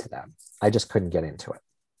get into them. I just couldn't get into it.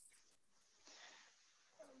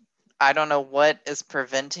 I don't know what is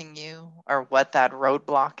preventing you or what that road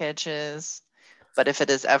blockage is, but if it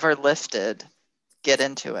is ever lifted, get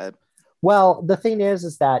into it. Well, the thing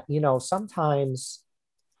is that sometimes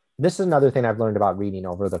this is another thing I've learned about reading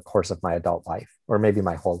over the course of my adult life, or maybe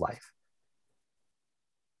my whole life.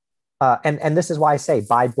 And this is why I say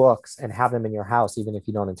buy books and have them in your house, even if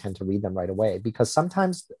you don't intend to read them right away, because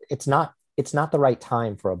sometimes it's not the right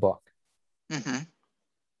time for a book. Mm-hmm.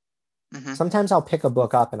 Mm-hmm. Sometimes I'll pick a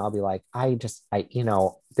book up and I'll be like,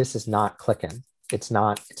 this is not clicking. It's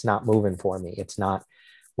not moving for me. It's not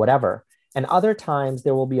whatever. And other times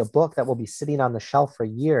there will be a book that will be sitting on the shelf for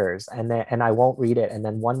years, and I won't read it. And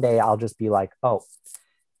then one day I'll just be like, oh,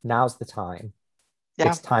 now's the time. Yeah.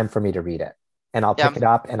 It's time for me to read it. And I'll Yeah. pick it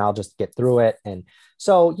up and I'll just get through it. And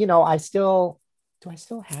so, do I still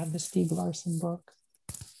have the Stieg Larsson book?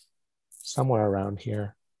 Somewhere around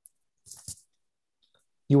here.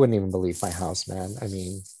 You wouldn't even believe my house, man. I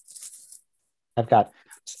mean, I've got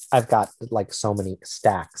I've got like so many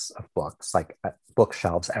stacks of books, like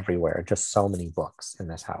bookshelves everywhere, just so many books in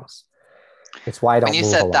this house. It's why I When don't you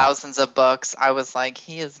move a said lot. thousands of books, I was like,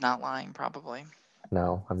 he is not lying, probably.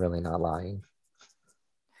 No, I'm really not lying.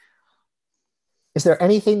 Is there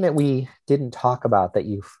anything that we didn't talk about that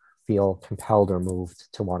you feel compelled or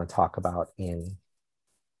moved to want to talk about in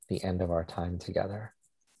the end of our time together?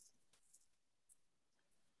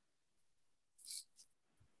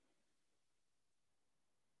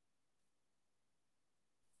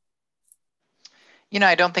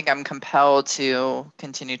 I don't think I'm compelled to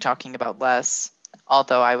continue talking about less,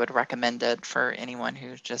 although I would recommend it for anyone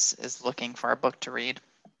who just is looking for a book to read.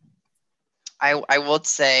 I would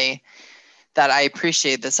say that I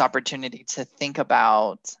appreciate this opportunity to think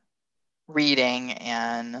about reading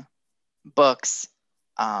and books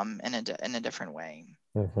in a different way.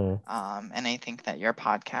 Mm-hmm. And I think that your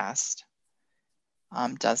podcast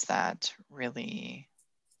does that really,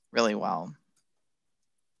 really well.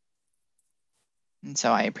 And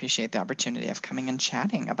so I appreciate the opportunity of coming and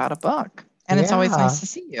chatting about a book. And it's always nice Yeah, to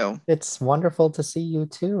see you. it's wonderful to see you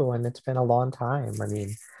too. And it's been a long time. I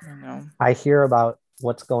mean, I know. I hear about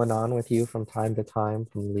what's going on with you from time to time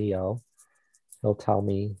from Leo. He'll tell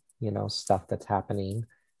me, stuff that's happening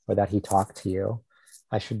or that he talked to you.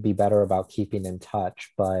 I should be better about keeping in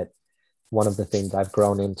touch, but one of the things I've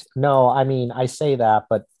grown into, no, I mean, I say that,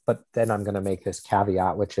 but then I'm going to make this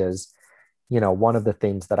caveat, which is, one of the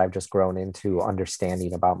things that I've just grown into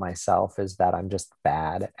understanding about myself is that I'm just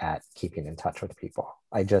bad at keeping in touch with people.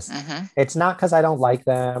 Mm-hmm. It's not because I don't like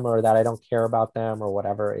them or that I don't care about them or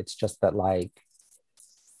whatever. It's just that, like,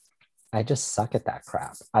 I just suck at that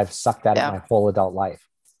crap. I've sucked at it Yeah. my whole adult life.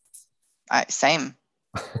 Same.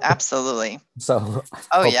 Absolutely. So Oh,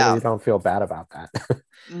 hopefully yeah. you don't feel bad about that.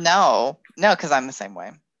 No, because I'm the same way.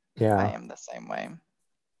 I Yeah. am the same way.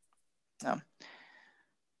 No.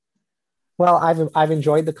 Well, I've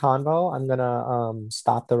enjoyed the convo. I'm gonna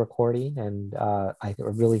stop the recording, and I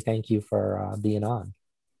really thank you for being on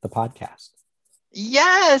the podcast.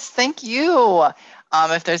 Yes, thank you.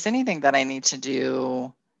 If there's anything that I need to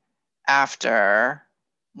do after,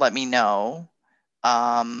 let me know.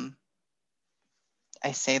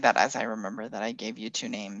 I say that as I remember that I gave you 2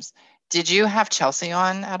 names. Did you have Chelsea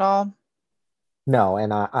on at all? No,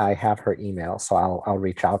 and I have her email, so I'll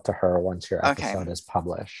reach out to her once your Okay. episode is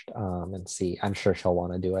published and see. I'm sure she'll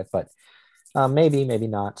want to do it, but maybe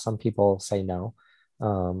not. Some people say no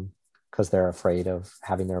because they're afraid of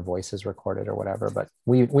having their voices recorded or whatever. But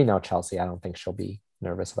we know Chelsea. I don't think she'll be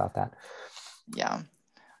nervous about that. Yeah.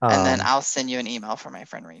 And then I'll send you an email for my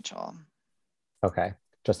friend Rachel. Okay,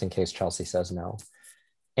 just in case Chelsea says no.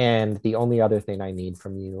 And the only other thing I need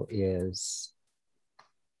from you is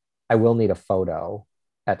I will need a photo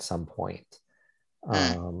at some point.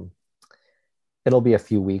 It'll be a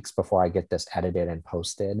few weeks before I get this edited and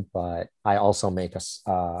posted, but I also make a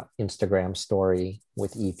Instagram story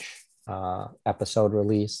with each episode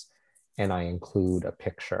release, and I include a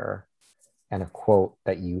picture and a quote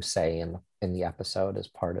that you say in the episode as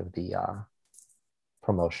part of the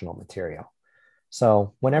promotional material.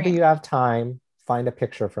 So whenever Great. you have time, find a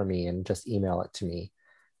picture for me and just email it to me,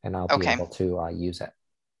 and I'll be Okay. able to use it.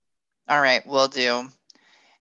 All right, will do.